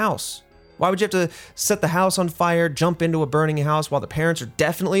and the house? Why would you have to set the house on fire, jump into a burning house while the parents are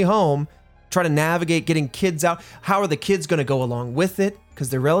definitely home, try to navigate getting kids out? How are the kids going to go along with it? Because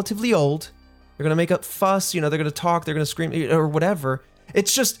they're relatively old. They're going to make a fuss, they're going to talk, they're going to scream, or whatever.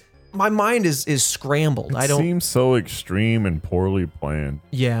 It's just, my mind is scrambled. It seems so extreme and poorly planned.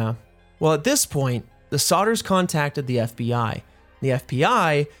 Yeah. Well, at this point, the Sauters contacted the FBI. The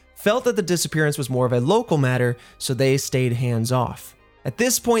FBI felt that the disappearance was more of a local matter, so they stayed hands off. At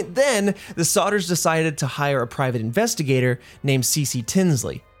this point then, the Sauters decided to hire a private investigator named Cece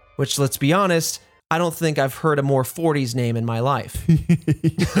Tinsley, which, let's be honest, I don't think I've heard a more 40s name in my life.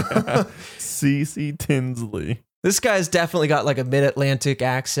 Cece Tinsley. This guy's definitely got like a mid-Atlantic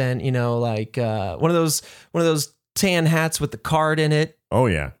accent, you know, like one of those tan hats with the card in it. Oh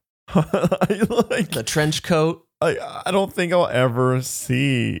yeah. The trench coat. I don't think I'll ever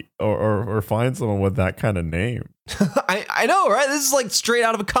see or find someone with that kind of name. I know, right? This is like straight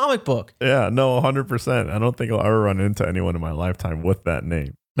out of a comic book. Yeah, no, 100%. I don't think I'll ever run into anyone in my lifetime with that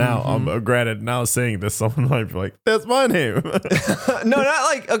name. Now, granted, now saying this, someone might be like, that's my name. No,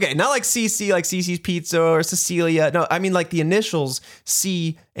 not like CC, like CC's Pizza or Cecilia. No, I mean like the initials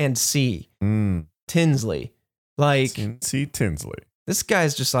C and C. Tinsley. Like C. Tinsley. This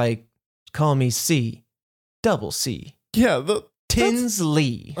guy's just like, call me C. Double C. Yeah,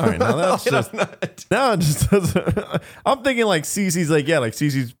 Tinsley. All right, now that's just now it just doesn't. I'm thinking like CC's like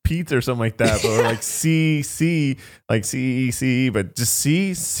CC's Pizza or something like that, but like CC like CEC, but just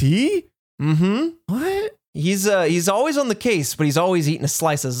C. What? He's always on the case, but he's always eating a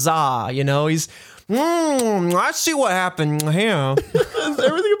slice of za. You know, he's. I see what happened here. Does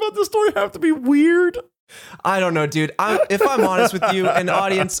everything about this story have to be weird? I don't know, dude. If I'm honest with you and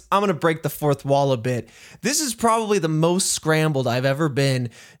audience, I'm going to break the fourth wall a bit. This is probably the most scrambled I've ever been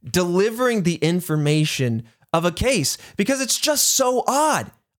delivering the information of a case because it's just so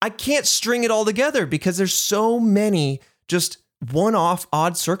odd. I can't string it all together because there's so many just one-off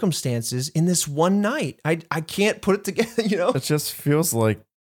odd circumstances in this one night. I can't put it together, you know? It just feels like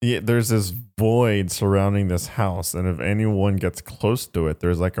there's this void surrounding this house, and if anyone gets close to it,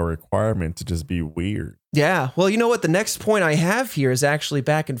 there's like a requirement to just be weird. Yeah, well, you know what? The next point I have here is actually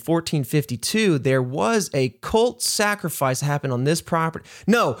back in 1452, there was a cult sacrifice happen on this property.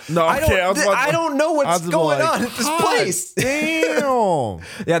 No, I don't know what's going on at this place. Damn.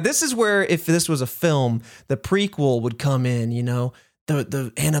 Yeah, this is where, if this was a film, the prequel would come in, you know,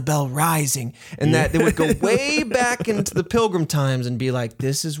 the Annabelle Rising, and that they would go way back into the Pilgrim times and be like,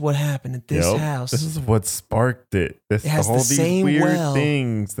 this is what happened at this house. This is what sparked it. It has all the these same weird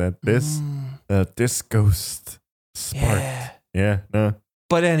things that this ghost sparked. Yeah, no.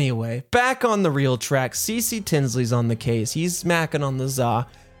 But anyway, back on the real track, CC Tinsley's on the case. He's smacking on the za.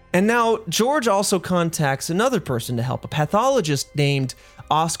 And now George also contacts another person to help, a pathologist named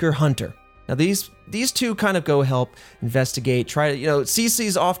Oscar Hunter. Now these two kind of go help investigate, try to, you know,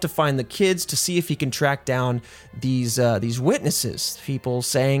 CC's off to find the kids to see if he can track down these witnesses, people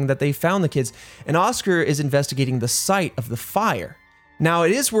saying that they found the kids. And Oscar is investigating the site of the fire. Now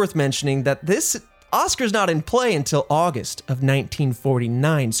it is worth mentioning that Oscar's not in play until August of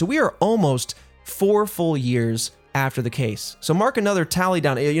 1949. So we are almost 4 full years after the case. So mark another tally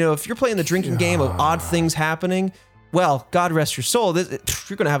down. You know, if you're playing the drinking game of odd things happening, well, God rest your soul. You're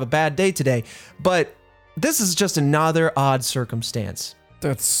going to have a bad day today. But this is just another odd circumstance.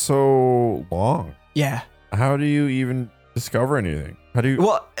 That's so long. Yeah. How do you even discover anything? How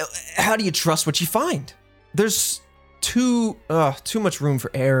do you trust what you find? There's too much room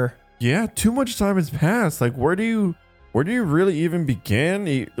for error. Yeah, too much time has passed. Like, where do you really even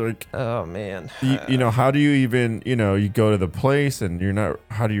begin? Like, oh man. You know, how do you even, you know, you go to the place and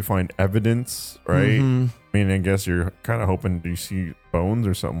how do you find evidence, right? I mean, I guess you're kind of hoping you see bones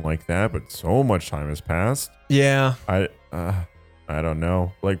or something like that, but so much time has passed. Yeah. I don't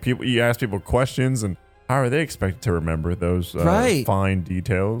know. Like, you ask people questions, and how are they expected to remember those fine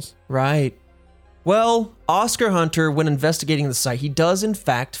details? Right. Well, Oscar Hunter, when investigating the site, he does in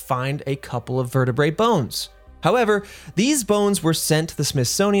fact find a couple of vertebrae bones. However, these bones were sent to the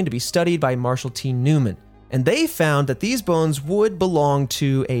Smithsonian to be studied by Marshall T. Newman, and they found that these bones would belong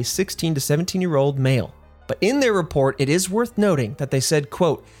to a 16 to 17-year-old male. But in their report, it is worth noting that they said,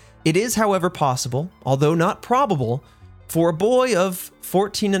 quote, "It is, however, possible, although not probable, for a boy of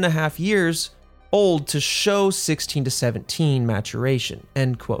 14 and a half years old to show 16 to 17 maturation,"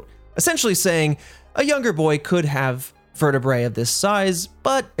 end quote. Essentially saying a younger boy could have vertebrae of this size,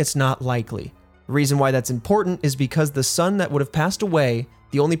 but it's not likely. The reason why that's important is because the son that would have passed away,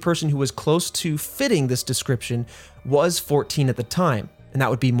 the only person who was close to fitting this description, was 14 at the time, and that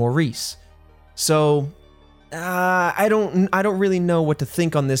would be Maurice. So I don't really know what to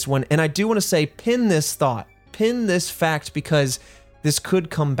think on this one, and I do want to say pin this fact, because this could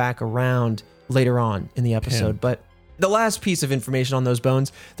come back around later on in the episode. But the last piece of information on those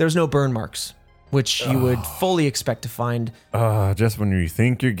bones, there's no burn marks, which you would fully expect to find. Just when you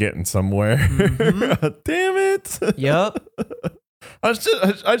think you're getting somewhere. Damn it. Yep.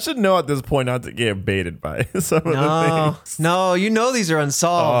 I should know at this point not to get baited by some of the things. No, you know these are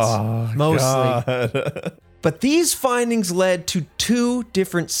unsolved, mostly. God. But these findings led to 2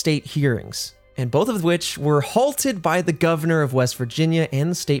 different state hearings, and both of which were halted by the governor of West Virginia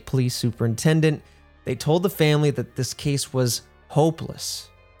and the state police superintendent. They told the family that this case was hopeless,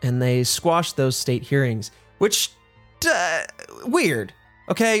 and they squashed those state hearings. which, weird.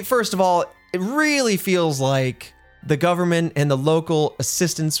 Okay, first of all, it really feels like the government and the local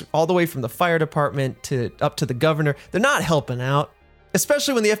assistants, all the way from the fire department to up to the governor, they're not helping out.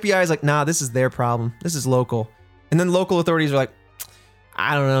 Especially when the FBI is like, nah, this is their problem. This is local. And then local authorities are like,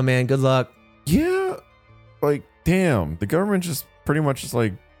 I don't know, man. Good luck. Yeah. Like, damn. The government just pretty much is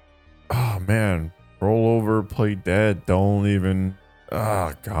like, oh, man. Roll over, play dead. Don't even.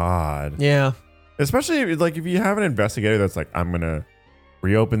 Oh, God. Yeah. Especially like if you have an investigator that's like, I'm going to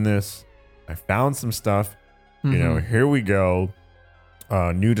reopen this. I found some stuff. You know, here we go.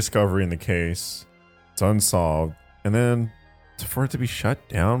 New discovery in the case. It's unsolved. And then for it to be shut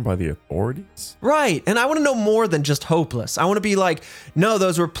down by the authorities? Right. And I want to know more than just hopeless. I want to be like, no,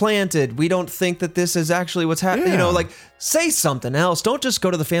 those were planted. We don't think that this is actually what's happening. Yeah. You know, like, say something else. Don't just go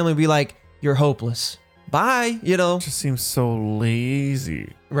to the family and be like, you're hopeless. Bye, you know? It just seems so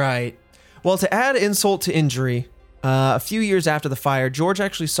lazy. Right. Well, to add insult to injury, a few years after the fire, George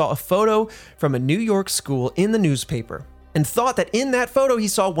actually saw a photo from a New York school in the newspaper and thought that in that photo he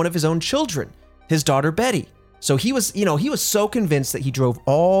saw one of his own children, his daughter Betty. So he was so convinced that he drove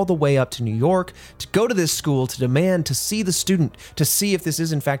all the way up to New York to go to this school to demand to see the student, to see if this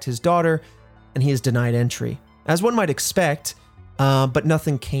is in fact his daughter, and he is denied entry, as one might expect, but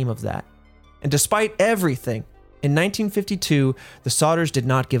nothing came of that. And despite everything, in 1952, the Sodders did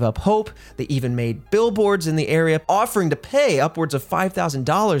not give up hope. They even made billboards in the area offering to pay upwards of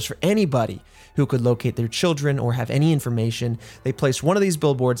 $5,000 for anybody who could locate their children or have any information. They placed one of these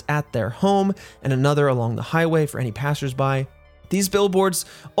billboards at their home and another along the highway for any passersby. These billboards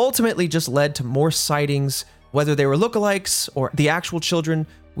ultimately just led to more sightings, whether they were lookalikes or the actual children,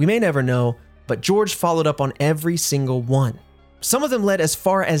 we may never know, but George followed up on every single one. Some of them led as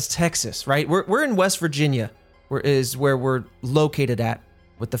far as Texas, right? We're in West Virginia, where we're located at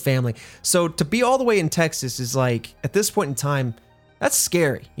with the family. So to be all the way in Texas is like, at this point in time, that's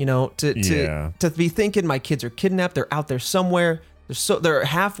scary, you know, to be thinking my kids are kidnapped, they're out there somewhere, they're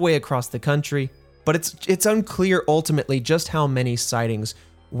halfway across the country, but it's unclear ultimately just how many sightings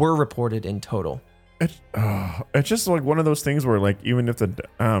were reported in total. It's just like one of those things where like, even if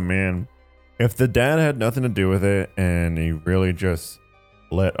if the dad had nothing to do with it and he really just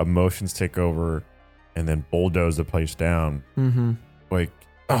let emotions take over and then bulldoze the place down, like,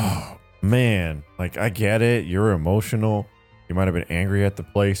 oh man, like I get it, you're emotional. You might have been angry at the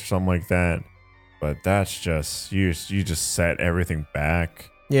place or something like that, but that's just, you just set everything back.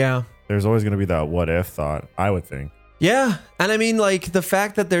 Yeah. There's always going to be that what if thought, I would think. Yeah. And I mean, like, the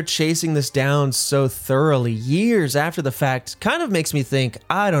fact that they're chasing this down so thoroughly years after the fact kind of makes me think,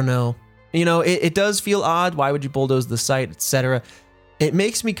 I don't know. You know, it does feel odd. Why would you bulldoze the site, etc.? It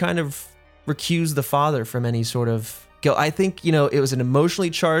makes me kind of recuse the father from any sort of guilt. I think, you know, it was an emotionally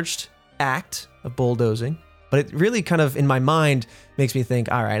charged act of bulldozing. But it really kind of, in my mind, makes me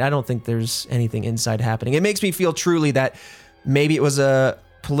think, all right, I don't think there's anything inside happening. It makes me feel truly that maybe it was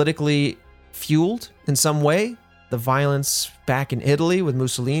politically fueled in some way. The violence back in Italy with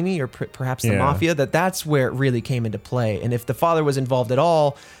Mussolini or perhaps the mafia, that's where it really came into play. And if the father was involved at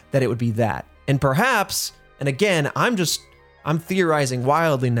all, that it would be that. And perhaps, and again, I'm theorizing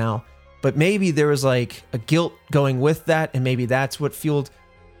wildly now, but maybe there was like a guilt going with that. And maybe that's what fueled,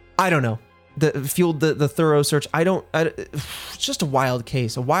 I don't know. Fueled the thorough search. It's just a wild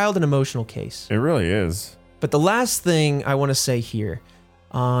case, a wild and emotional case. It really is. But the last thing I want to say here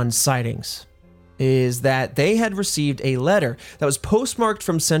on sightings is that they had received a letter that was postmarked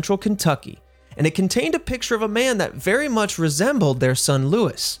from Central Kentucky, and it contained a picture of a man that very much resembled their son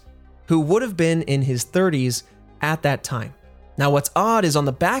Lewis, who would have been in his 30s at that time. Now, what's odd is on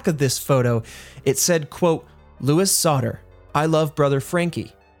the back of this photo, it said, quote, Lewis Sodder, I love brother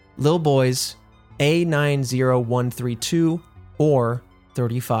Frankie. Lil Boys, A90132 or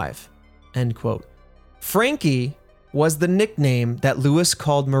 35, end quote. Frankie was the nickname that Lewis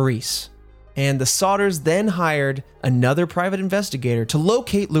called Maurice, and the Sodders then hired another private investigator to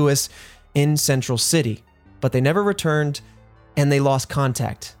locate Lewis in Central City, but they never returned and they lost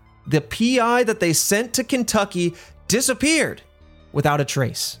contact. The PI that they sent to Kentucky disappeared without a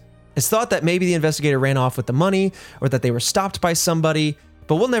trace. It's thought that maybe the investigator ran off with the money or that they were stopped by somebody,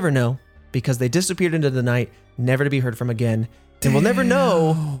 but we'll never know because they disappeared into the night, never to be heard from again. And we'll never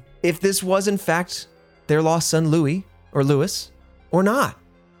know if this was in fact their lost son Louis or Lewis or not,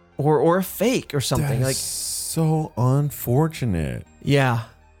 or a fake or something. That's so unfortunate. Yeah.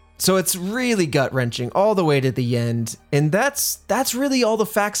 So it's really gut-wrenching all the way to the end. And that's really all the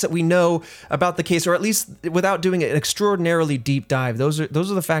facts that we know about the case, or at least without doing an extraordinarily deep dive. Those are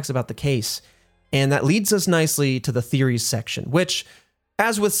the facts about the case. And that leads us nicely to the theories section, which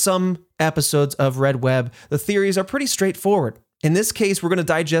As with some episodes of Red Web, the theories are pretty straightforward. In this case, we're going to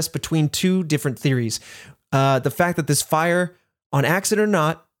digest between two different theories. The fact that this fire, on accident or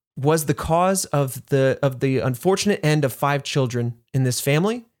not, was the cause of the unfortunate end of 5 children in this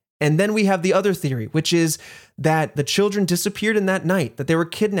family. And then we have the other theory, which is that the children disappeared in that night, that they were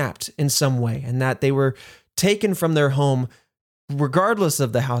kidnapped in some way, and that they were taken from their home, regardless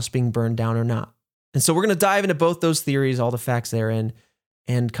of the house being burned down or not. And so we're going to dive into both those theories, all the facts therein,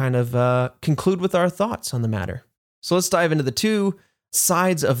 and kind of conclude with our thoughts on the matter. So let's dive into the two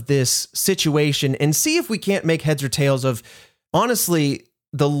sides of this situation and see if we can't make heads or tails of, honestly,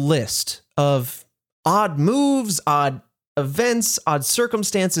 the list of odd moves, odd events, odd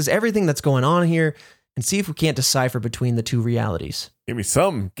circumstances, everything that's going on here, and see if we can't decipher between the two realities. Give me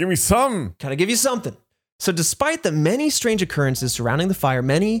some. Give me some. Gotta give you something. So despite the many strange occurrences surrounding the fire,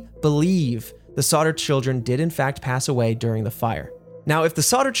 many believe the Sodder children did in fact pass away during the fire. Now, if the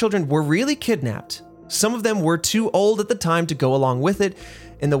Sodder children were really kidnapped, some of them were too old at the time to go along with it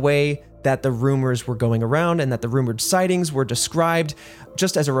in the way that the rumors were going around and that the rumored sightings were described.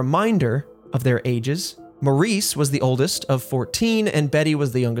 Just as a reminder of their ages, Maurice was the oldest of 14 and Betty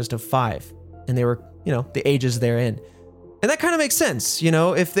was the youngest of 5. And they were, the ages therein. And that kind of makes sense,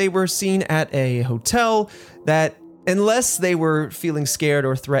 if they were seen at a hotel, that unless they were feeling scared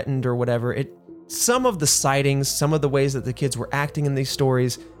or threatened or whatever, some of the sightings, some of the ways that the kids were acting in these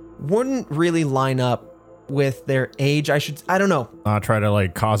stories wouldn't really line up with their age. I don't know. Try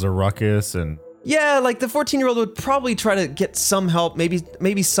to cause a ruckus and... Yeah, the 14-year-old would probably try to get some help,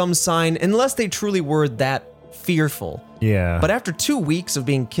 maybe some sign, unless they truly were that fearful. Yeah. But after 2 weeks of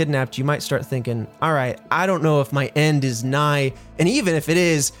being kidnapped, you might start thinking, all right, I don't know if my end is nigh. And even if it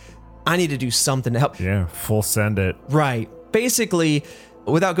is, I need to do something to help. Yeah, full send it. Right. Basically,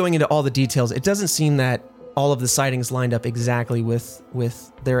 without going into all the details, it doesn't seem that all of the sightings lined up exactly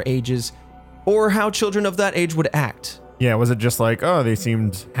with their ages or how children of that age would act. Yeah, was it just they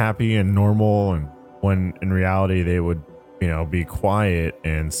seemed happy and normal, and when in reality they would, be quiet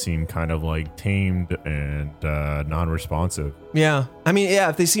and seem kind of tamed and non-responsive? Yeah. I mean, yeah,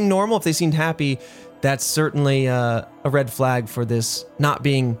 if they seem normal, if they seemed happy, that's certainly a red flag for this not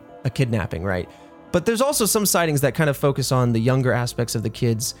being a kidnapping, right? But there's also some sightings that kind of focus on the younger aspects of the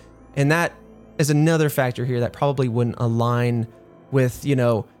kids, and that is another factor here that probably wouldn't align with,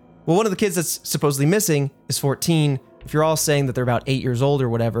 one of the kids that's supposedly missing is 14. If you're all saying that they're about 8 years old or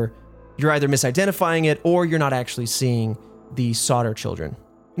whatever, you're either misidentifying it or you're not actually seeing the Sodder children.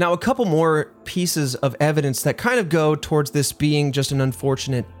 Now, a couple more pieces of evidence that kind of go towards this being just an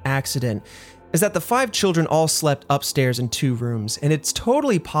unfortunate accident is that the 5 children all slept upstairs in 2 rooms, and it's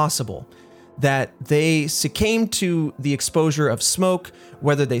totally possible that they succumbed to the exposure of smoke,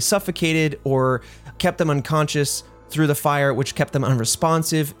 whether they suffocated or kept them unconscious through the fire, which kept them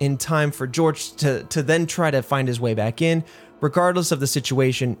unresponsive in time for George to then try to find his way back in. Regardless of the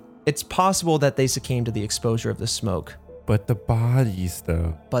situation, it's possible that they succumbed to the exposure of the smoke. But the bodies,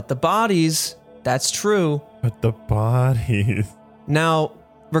 though. But the bodies, that's true. But the bodies. Now,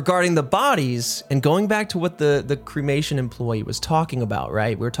 regarding the bodies, and going back to what the cremation employee was talking about,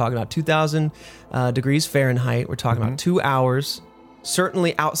 right? We were talking about 2,000 degrees Fahrenheit. We're talking about 2 hours,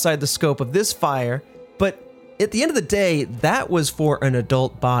 certainly outside the scope of this fire. But at the end of the day, that was for an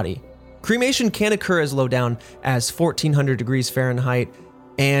adult body. Cremation can occur as low down as 1,400 degrees Fahrenheit,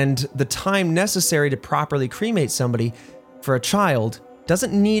 and the time necessary to properly cremate somebody for a child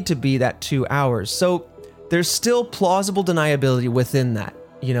doesn't need to be that 2 hours. So there's still plausible deniability within that.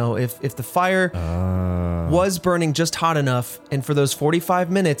 If the fire was burning just hot enough, and for those 45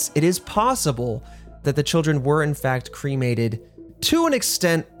 minutes, it is possible that the children were in fact cremated to an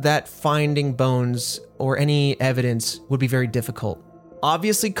extent that finding bones or any evidence would be very difficult.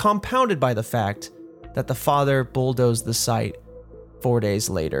 Obviously compounded by the fact that the father bulldozed the site 4 days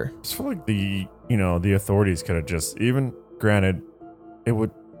later. I just feel like the authorities could have just, even granted, it would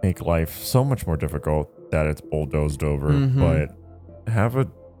make life so much more difficult that it's bulldozed over, but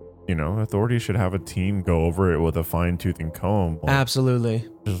authorities should have a team go over it with a fine-tooth comb. Absolutely.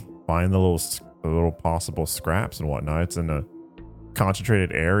 Just find the little possible scraps and whatnot. It's in a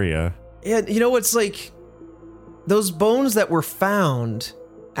concentrated area. Yeah, it's those bones that were found.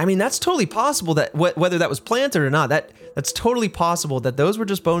 I mean, that's totally possible that whether that was planted or not, that's totally possible that those were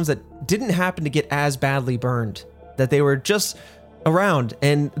just bones that didn't happen to get as badly burned, that they were just around,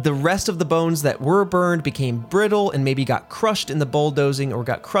 and the rest of the bones that were burned became brittle and maybe got crushed in the bulldozing or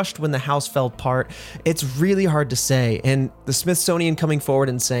got crushed when the house fell apart. It's really hard to say. And the Smithsonian coming forward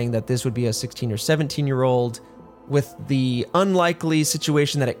and saying that this would be a 16 or 17-year-old with the unlikely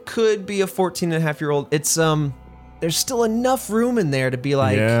situation that it could be a 14 and a half year old. It's there's still enough room in there to be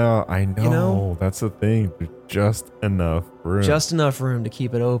like, yeah, I know. You know? That's the thing. There's just enough room. Just enough room to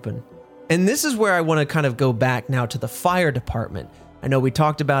keep it open. And this is where I want to kind of go back now to the fire department. I know we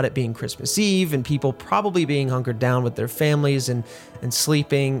talked about it being Christmas Eve and people probably being hunkered down with their families and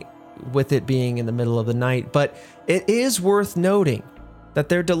sleeping with it being in the middle of the night. But it is worth noting that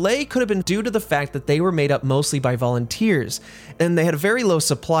their delay could have been due to the fact that they were made up mostly by volunteers, and they had a very low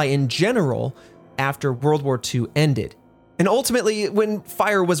supply in general after World War II ended. And ultimately, when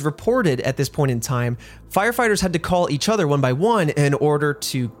fire was reported at this point in time, firefighters had to call each other one by one in order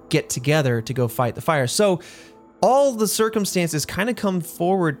to get together to go fight the fire. So all the circumstances kind of come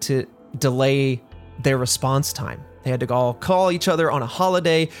forward to delay their response time. They had to all call each other on a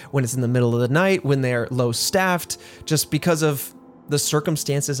holiday when it's in the middle of the night, when they're low staffed, just because of the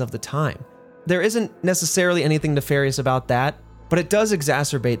circumstances of the time. There isn't necessarily anything nefarious about that, but it does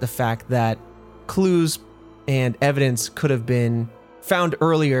exacerbate the fact that clues and evidence could have been found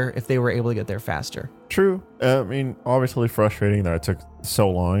earlier if they were able to get there faster. True. I mean, obviously frustrating that it took so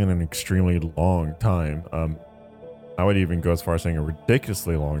long and an extremely long time. I would even go as far as saying a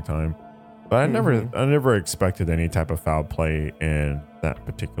ridiculously long time. But I never expected any type of foul play in that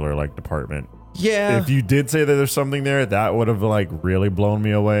particular like department. Yeah. If you did say that there's something there, that would have like really blown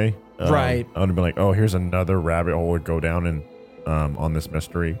me away. Right. I would have been like, oh, here's another rabbit hole would go down and on this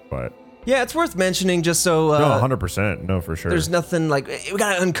mystery. But yeah, it's worth mentioning just so... no, 100%. No, for sure. There's nothing like... We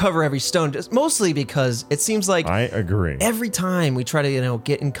got to uncover every stone, just mostly because it seems like... I agree. Every time we try to,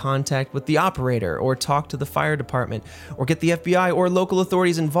 get in contact with the operator or talk to the fire department or get the FBI or local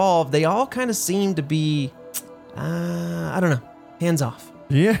authorities involved, they all kind of seem to be, I don't know, hands off.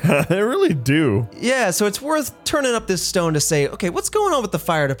 Yeah, they really do. Yeah, so it's worth turning up this stone to say, okay, what's going on with the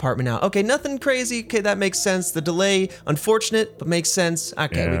fire department now? Okay, nothing crazy. Okay, that makes sense. The delay, unfortunate, but makes sense.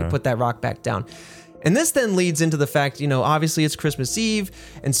 Okay, we can put that rock back down. And this then leads into the fact, obviously it's Christmas Eve,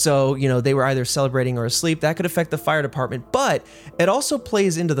 and so, they were either celebrating or asleep. That could affect the fire department, but it also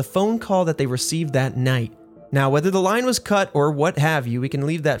plays into the phone call that they received that night. Now, whether the line was cut or what have you, we can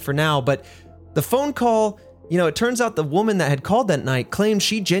leave that for now, but the phone call... it turns out the woman that had called that night claimed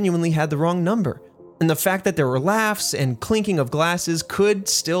she genuinely had the wrong number. And the fact that there were laughs and clinking of glasses could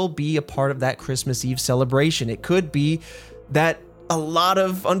still be a part of that Christmas Eve celebration. It could be that a lot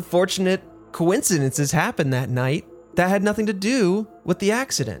of unfortunate coincidences happened that night that had nothing to do with the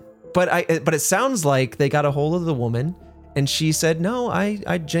accident. But it sounds like they got a hold of the woman and she said, no,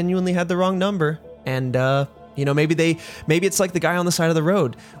 I genuinely had the wrong number. And, maybe it's like the guy on the side of the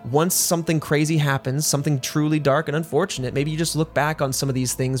road. Once something crazy happens, something truly dark and unfortunate, maybe you just look back on some of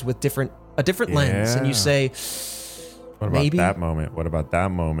these things with a different lens and you say, what about that moment? What about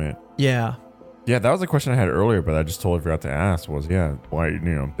that moment? Yeah. Yeah, that was a question I had earlier, but I just totally forgot to ask was, why,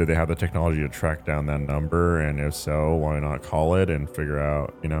 did they have the technology to track down that number? And if so, why not call it and figure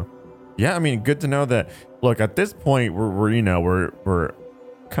out, Yeah, I mean, good to know that, look, at this point, we're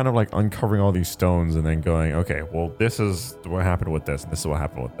kind of like uncovering all these stones and then going, okay, well, this is what happened with this and this is what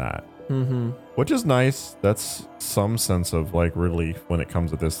happened with that. Mm-hmm. Which is nice. That's some sense of like relief when it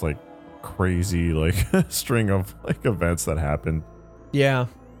comes to this like crazy like string of like events that happened. Yeah.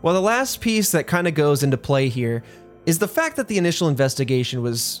 Well, the last piece that kind of goes into play here is the fact that the initial investigation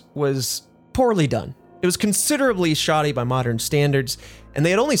was poorly done. It was considerably shoddy by modern standards, and they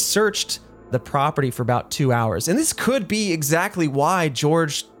had only searched the property for about 2 hours. And this could be exactly why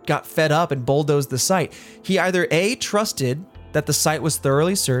George got fed up and bulldozed the site. He either A, trusted that the site was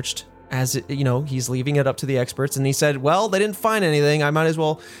thoroughly searched, as it, he's leaving it up to the experts, and he said, well, they didn't find anything. I might as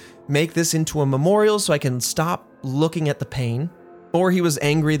well make this into a memorial so I can stop looking at the pain. Or he was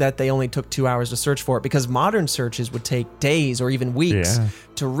angry that they only took 2 hours to search for it, because modern searches would take days or even weeks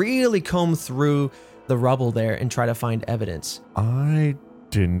to really comb through the rubble there and try to find evidence. I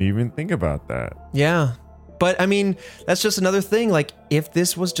didn't even think about that. Yeah. But I mean, that's just another thing. Like, if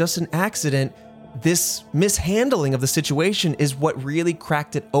this was just an accident, this mishandling of the situation is what really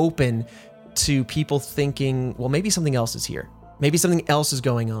cracked it open to people thinking, well, maybe something else is here. Maybe something else is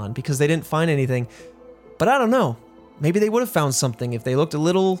going on, because they didn't find anything. But I don't know. Maybe they would have found something if they looked a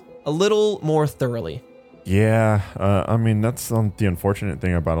little more thoroughly. Yeah. I mean, that's the unfortunate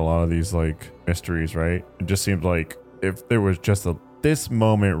thing about a lot of these like mysteries, right? It just seems like if there was just this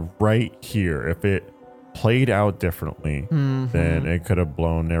moment right here, if it played out differently, then it could have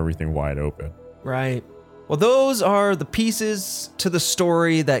blown everything wide open. Right. Well, those are the pieces to the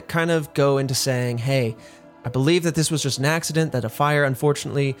story that kind of go into saying, hey, I believe that this was just an accident, that a fire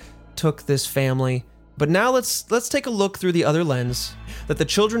unfortunately took this family. But now let's take a look through the other lens, that the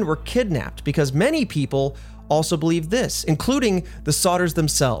children were kidnapped, because many people also believe this, including the Sodders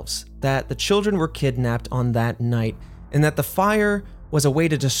themselves, that the children were kidnapped on that night, and that the fire was a way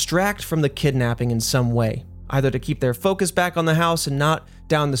to distract from the kidnapping in some way, either to keep their focus back on the house and not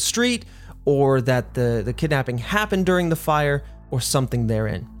down the street, or that the kidnapping happened during the fire, or something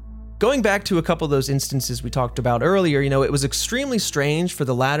therein. Going back to a couple of those instances we talked about earlier, it was extremely strange for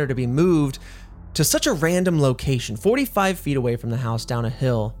the ladder to be moved to such a random location, 45 feet away from the house down a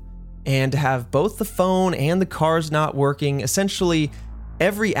hill, and to have both the phone and the cars not working. Essentially,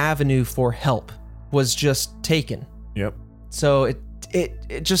 every avenue for help was just taken. Yep. So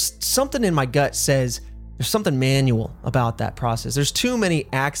it just, something in my gut says there's something manual about that process. There's too many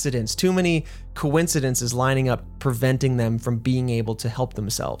accidents, too many coincidences lining up, preventing them from being able to help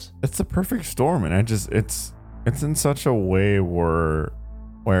themselves. It's the perfect storm, and it's in such a way where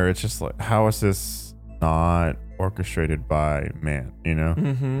it's just like, how is this not orchestrated by man,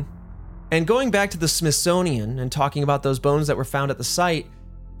 Mm-hmm. And going back to the Smithsonian and talking about those bones that were found at the site,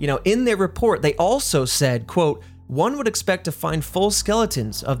 in their report, they also said, quote, "One would expect to find full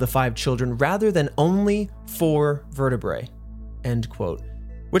skeletons of the 5 children rather than only 4 vertebrae," end quote.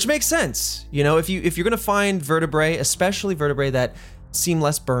 Which makes sense. If you're going to find vertebrae, especially vertebrae that seem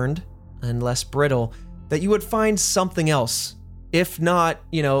less burned and less brittle, that you would find something else. If not,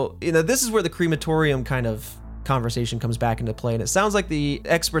 this is where the crematorium kind of conversation comes back into play. And it sounds like the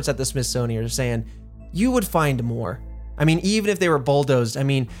experts at the Smithsonian are saying you would find more. I mean, even if they were bulldozed,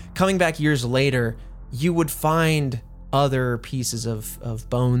 coming back years later, you would find other pieces of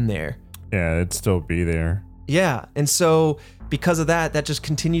bone there. Yeah, it'd still be there. Yeah, and so because of that just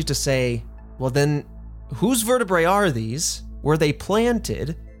continues to say, well then, whose vertebrae are these? Were they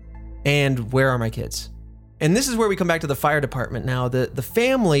planted? And where are my kids? And this is where we come back to the fire department now. The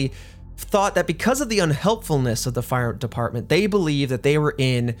family thought that because of the unhelpfulness of the fire department, they believed that they were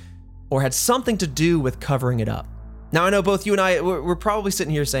in or had something to do with covering it up. Now, I know both you and I, we're probably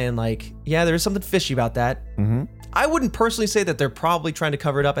sitting here saying like, yeah, there is something fishy about that. Mm-hmm. I wouldn't personally say that they're probably trying to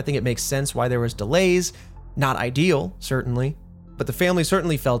cover it up. I think it makes sense why there was delays. Not ideal, certainly, but the family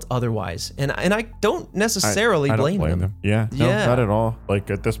certainly felt otherwise. And I don't necessarily blame them. Yeah, no, not at all.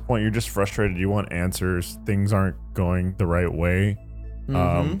 Like at this point, you're just frustrated. You want answers. Things aren't going the right way.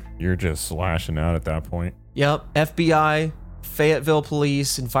 You're just lashing out at that point. Yep. FBI, Fayetteville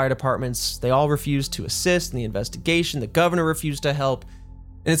police, and fire departments, they all refused to assist in the investigation. The governor refused to help.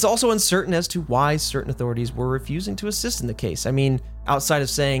 And it's also uncertain as to why certain authorities were refusing to assist in the case. Outside of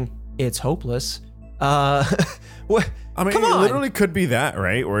saying it's hopeless. What? Come on. It literally could be that,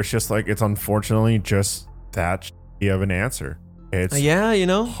 right? Where it's just like, it's unfortunately just that shitty of an answer. It's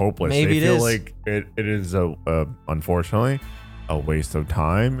hopeless. Maybe they feel like it is unfortunately a waste of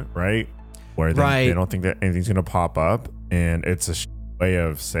time, right? Where they don't think that anything's gonna pop up, and it's a way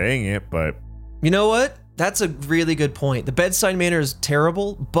of saying it. But you know what? That's a really good point. The bedside manner is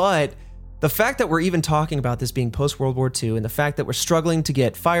terrible, but the fact that we're even talking about this being post-World War II, and the fact that we're struggling to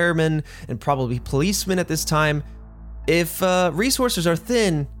get firemen and probably policemen at this time, if resources are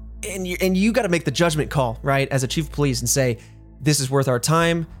thin, and you got to make the judgment call, right, as a chief of police, and say, this is worth our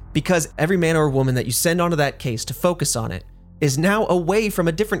time, because every man or woman that you send onto that case to focus on it is now away from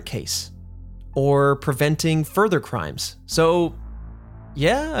a different case, or preventing further crimes. So,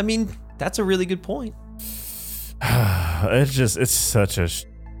 yeah, that's a really good point. It's such a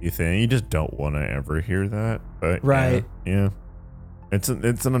thing. You just don't want to ever hear that. But right. Yeah. It's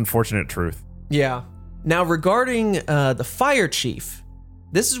an unfortunate truth. Yeah. Now, regarding the fire chief,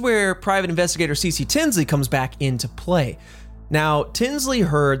 this is where private investigator C.C. Tinsley comes back into play. Now, Tinsley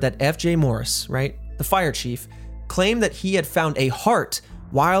heard that F.J. Morris, right, the fire chief, claimed that he had found a heart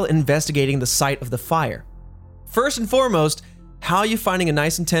while investigating the site of the fire. First and foremost, how are you finding a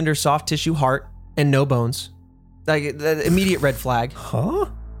nice and tender soft tissue heart and no bones? Like, the immediate red flag. Huh?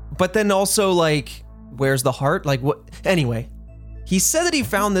 But then also, like, where's the heart? Like, what? Anyway, he said that he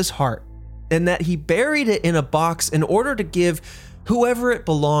found this heart and that he buried it in a box in order to give whoever it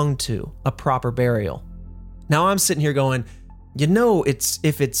belonged to a proper burial. Now I'm sitting here going,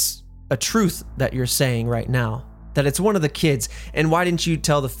 if it's a truth that you're saying right now, that it's one of the kids, and why didn't you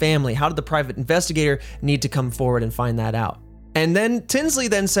tell the family? How did the private investigator need to come forward and find that out? And then Tinsley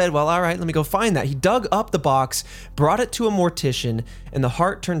then said, well, all right, let me go find that. He dug up the box, brought it to a mortician, and the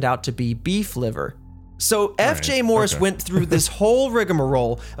heart turned out to be beef liver. So F.J. Morris went through this whole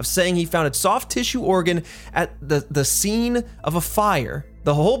rigmarole of saying he found a soft tissue organ at the scene of a fire.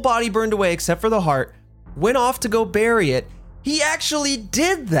 The whole body burned away except for the heart, went off to go bury it. He actually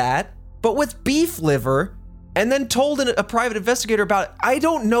did that, but with beef liver, and then told a private investigator about it. I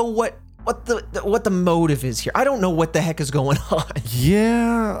don't know what the motive is here. I don't know what the heck is going on.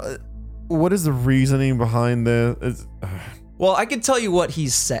 Yeah. what is the reasoning behind this? Well, I can tell you what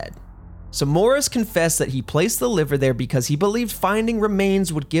he's said. So Morris confessed that he placed the liver there because he believed finding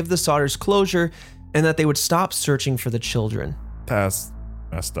remains would give the Sodders closure and that they would stop searching for the children. That's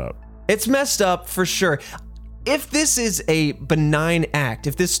messed up. It's messed up for sure. If this is a benign act,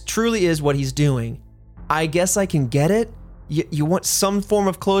 if this truly is what he's doing, I guess I can get it. You want some form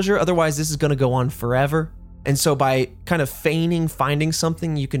of closure, otherwise this is going to go on forever. And so by kind of feigning finding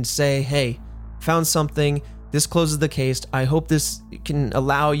something, you can say, hey, found something, this closes the case. I hope this can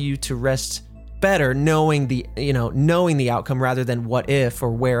allow you to rest better knowing the outcome rather than what if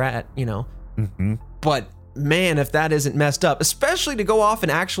or where at, Mm-hmm. But man, if that isn't messed up, especially to go off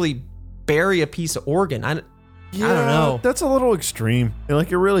and actually bury a piece of organ, I don't know. That's a little extreme.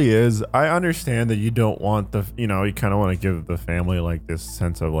 Like, it really is. I understand that you don't want you kind of want to give the family like this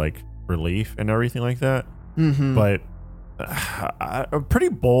sense of like relief and everything like that. Mm-hmm. But pretty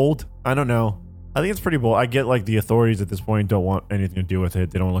bold. I don't know. I think it's pretty bold. I get like the authorities at this point don't want anything to do with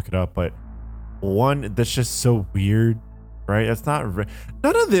it. They don't look it up. But one, that's just so weird, right? That's not.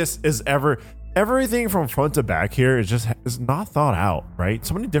 None of this is ever. Everything from front to back here is not thought out, right?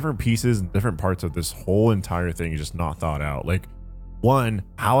 So many different pieces and different parts of this whole entire thing is just not thought out. Like, one,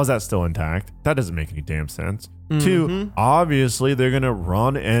 how is that still intact? That doesn't make any damn sense. Mm-hmm. Two, obviously they're gonna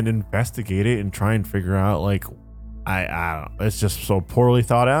run and investigate it and try and figure out like, I don't know. It's just so poorly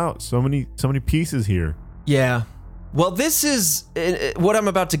thought out. So many pieces here. Yeah. Well, this is what I'm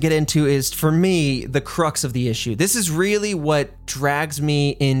about to get into is, for me, the crux of the issue. This is really what drags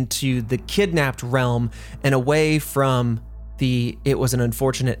me into the kidnapped realm and away from it was an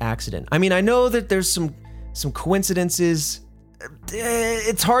unfortunate accident. I mean, I know that there's some coincidences.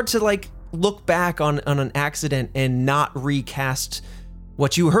 It's hard to like look back on an accident and not recast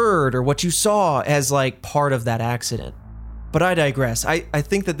what you heard or what you saw as like part of that accident. But I digress. I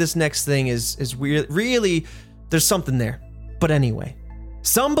think that this next thing is really there's something there. But anyway,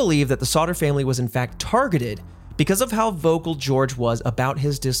 some believe that the Sodder family was in fact targeted because of how vocal George was about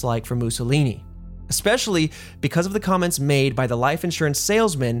his dislike for Mussolini, especially because of the comments made by the life insurance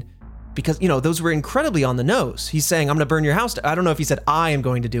salesman, because, those were incredibly on the nose. He's saying, I'm going to burn your house. I don't know if he said, I am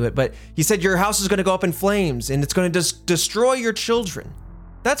going to do it, but he said, your house is going to go up in flames and it's going to destroy your children.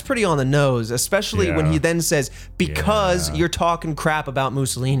 That's pretty on the nose, especially when he then says, because you're talking crap about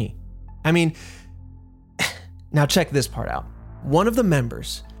Mussolini. I mean, now check this part out. One of the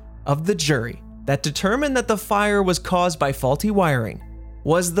members of the jury that determined that the fire was caused by faulty wiring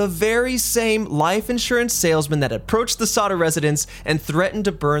was the very same life insurance salesman that approached the Sodder residence and threatened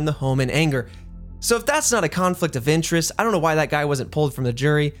to burn the home in anger. So if that's not a conflict of interest, I don't know why that guy wasn't pulled from the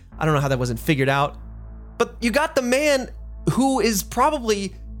jury. I don't know how that wasn't figured out. But you got the man who is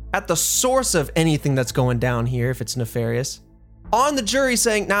probably at the source of anything that's going down here, if it's nefarious, on the jury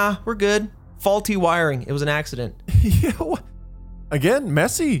saying, nah, we're good. Faulty wiring. It was an accident. Again,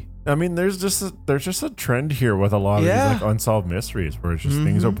 messy. I mean, there's just a trend here with a lot of these like unsolved mysteries where it's just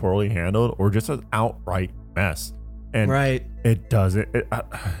things are poorly handled or just an outright mess. And it doesn't.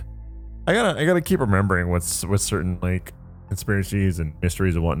 I gotta keep remembering with certain like conspiracies and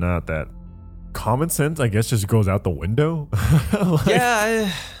mysteries and whatnot that common sense, I guess, just goes out the window.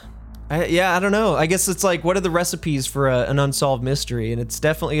 I don't know. I guess it's like, what are the recipes for an unsolved mystery? And it's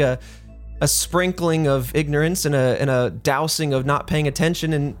definitely a sprinkling of ignorance and a dousing of not paying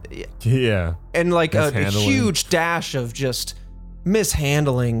attention and like a huge dash of just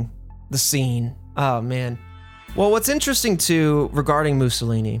mishandling the scene. Oh man. Well, what's interesting too regarding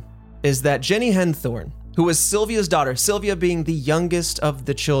Mussolini is that Jenny Henthorne, who was Sylvia's daughter, Sylvia being the youngest of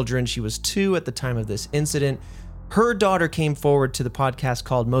the children, she was 2 at the time of this incident. Her daughter came forward to the podcast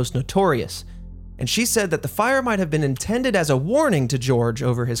called Most Notorious, and she said that the fire might have been intended as a warning to George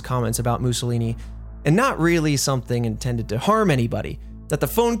over his comments about Mussolini, and not really something intended to harm anybody. That the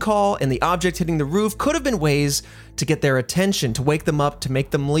phone call and the object hitting the roof could have been ways to get their attention, to wake them up, to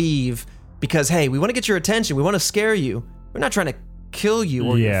make them leave. Because, hey, we want to get your attention. We want to scare you. We're not trying to kill you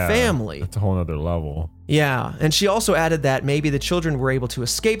or your family. That's a whole other level. Yeah, and she also added that maybe the children were able to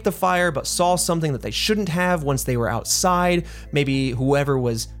escape the fire, but saw something that they shouldn't have once they were outside. Maybe whoever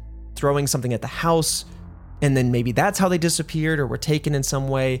was throwing something at the house, and then maybe that's how they disappeared or were taken in some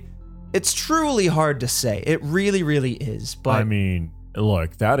way. It's truly hard to say. It really, really is. But I mean,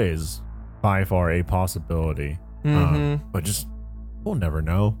 look, that is by far a possibility. But just, we'll never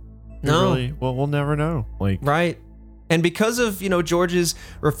know. We'll never know. Right. And because of, George's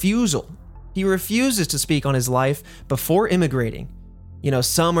refusal, he refuses to speak on his life before immigrating.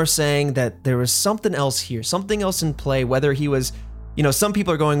 Some are saying that there was something else here, something else in play, whether he was, some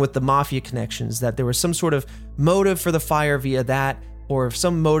people are going with the mafia connections, that there was some sort of motive for the fire via that, or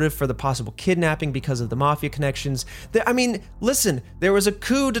some motive for the possible kidnapping because of the mafia connections. I mean, listen, there was a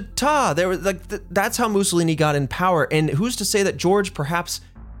coup d'etat. There was that's how Mussolini got in power. And who's to say that George, perhaps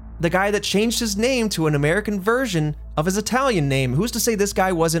the guy that changed his name to an American version of his Italian name, who's to say this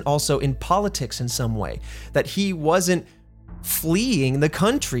guy wasn't also in politics in some way, that he wasn't fleeing the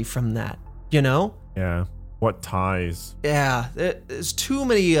country from that, you know? Yeah. What ties? Yeah, there's too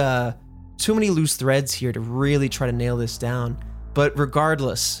many loose threads here to really try to nail this down. But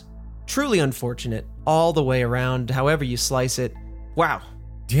regardless, truly unfortunate all the way around, however you slice it. Wow.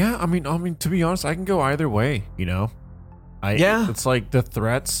 Yeah, I mean, to be honest, I can go either way, you know? It's like the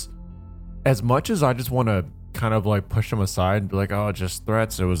threats, as much as I just want to kind of like push them aside and be like, oh, just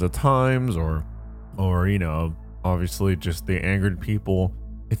threats, it was the times, or you know, obviously just the angered people.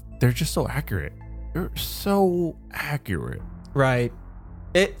 They're just so accurate. They're so accurate. Right.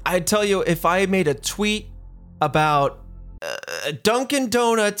 I tell you, if I made a tweet about Dunkin'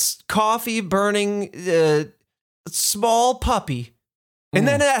 Donuts coffee burning small puppy, and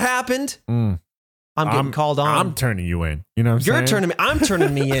then that happened, I'm getting called on. I'm turning you in. You know what I'm saying? I'm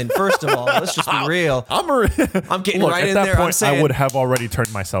turning me in, first of all. Let's just be real. I'm getting right in there. Point, I'm saying, I would have already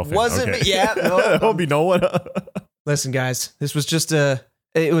turned myself in. Wasn't me? Yeah. No, there'll be no one. Listen, guys, this was just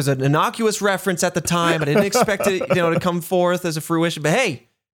it was an innocuous reference at the time. I didn't expect it, to come forth as a fruition. But hey,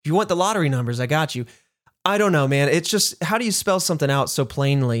 if you want the lottery numbers, I got you. I don't know, man. It's just, how do you spell something out so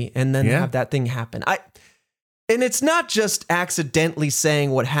plainly and then have that thing happen? And it's not just accidentally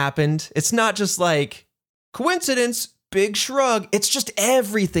saying what happened. It's not just like coincidence, big shrug. It's just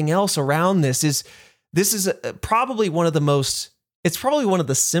everything else around this is probably one of the most, it's probably one of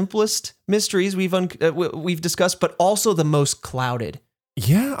the simplest mysteries we've discussed, but also the most clouded.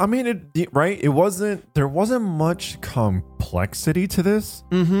 Yeah, I mean, there wasn't much complexity to this.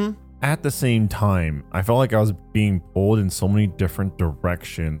 Mm-hmm. At the same time, I felt like I was being pulled in so many different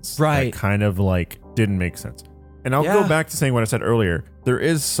directions. Right. That kind of like didn't make sense. And I'll go back to saying what I said earlier. There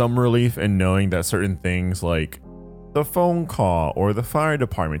is some relief in knowing that certain things like the phone call or the fire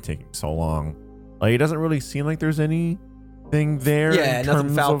department taking so long, like it doesn't really seem like there's anything there. Yeah,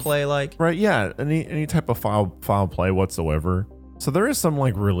 nothing foul play like. Right, yeah, any type of foul play whatsoever. So there is some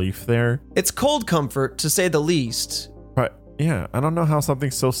like relief there. It's cold comfort, to say the least. But yeah, I don't know how something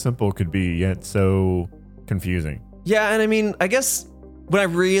so simple could be yet so confusing. Yeah, and I mean, I guess when I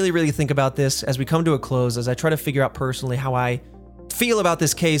really, really think about this as we come to a close, as I try to figure out personally how I feel about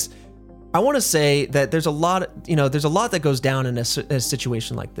this case, I want to say that there's a lot that goes down in a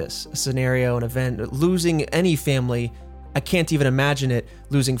situation like this, a scenario, an event. Losing any family, I can't even imagine it.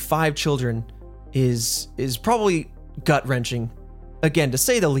 Losing 5 children is probably gut-wrenching, again, to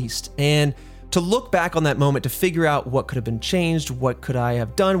say the least. And to look back on that moment, to figure out what could have been changed, what could I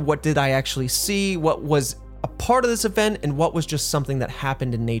have done, what did I actually see, what was a part of this event, and what was just something that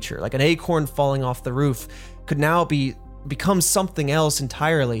happened in nature. Like an acorn falling off the roof could now become something else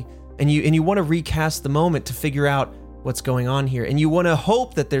entirely. And you want to recast the moment to figure out what's going on here. And you want to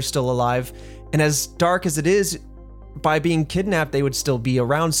hope that they're still alive. And as dark as it is, by being kidnapped, they would still be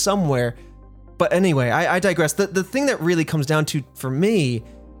around somewhere. But anyway, I digress. The thing that really comes down to, for me,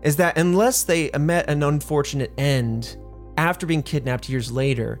 is that unless they met an unfortunate end after being kidnapped years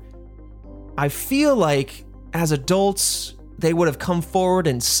later, I feel like as adults, they would have come forward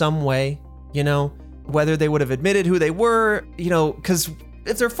in some way, whether they would have admitted who they were, because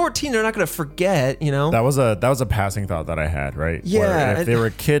if they're 14, they're not going to forget, That was a passing thought that I had, right? Yeah. Where if they were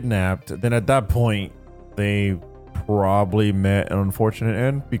kidnapped, then at that point, they probably met an unfortunate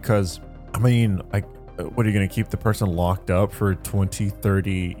end because, I mean, like, what are you going to keep the person locked up for 20,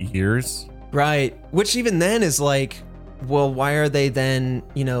 30 years? Right. Which even then is like, well, why are they then,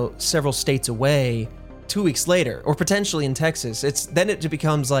 several states away 2 weeks later, or potentially in Texas? It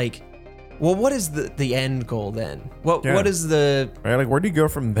becomes like, well, what is the end goal then? What is the right? Like, where do you go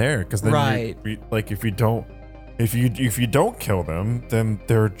from there? Because then, if you don't kill them, then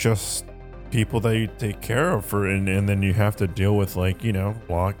they're just people that you take care of and then you have to deal with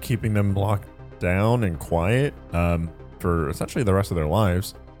keeping them locked down and quiet for essentially the rest of their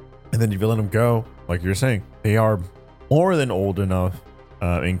lives. And then if you let them go, like you're saying, they are more than old enough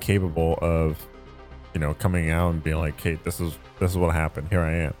and capable of coming out and being like, hey, this is what happened, here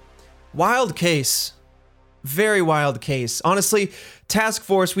I am. Wild case. Very wild case. Honestly, Task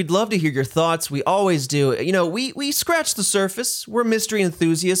Force, we'd love to hear your thoughts. We always do. We scratch the surface. We're mystery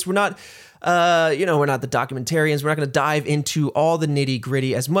enthusiasts. We're not we're not the documentarians. We're not going to dive into all the nitty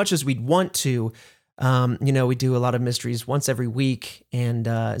gritty as much as we'd want to. We do a lot of mysteries once every week.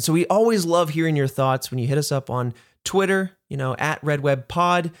 And so we always love hearing your thoughts when you hit us up on Twitter, at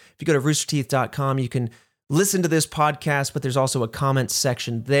RedWebPod. If you go to roosterteeth.com, you can listen to this podcast, but there's also a comment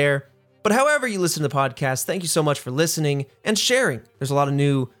section there. But however you listen to the podcast, thank you so much for listening and sharing. There's a lot of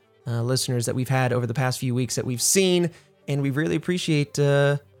new listeners that we've had over the past few weeks that we've seen, and we really appreciate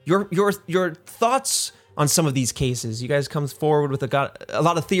your thoughts on some of these cases. You guys come forward with a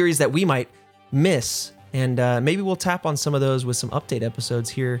lot of theories that we might miss, and maybe we'll tap on some of those with some update episodes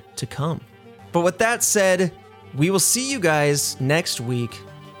here to come. But with that said, we will see you guys next week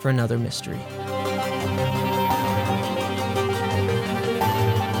for another mystery.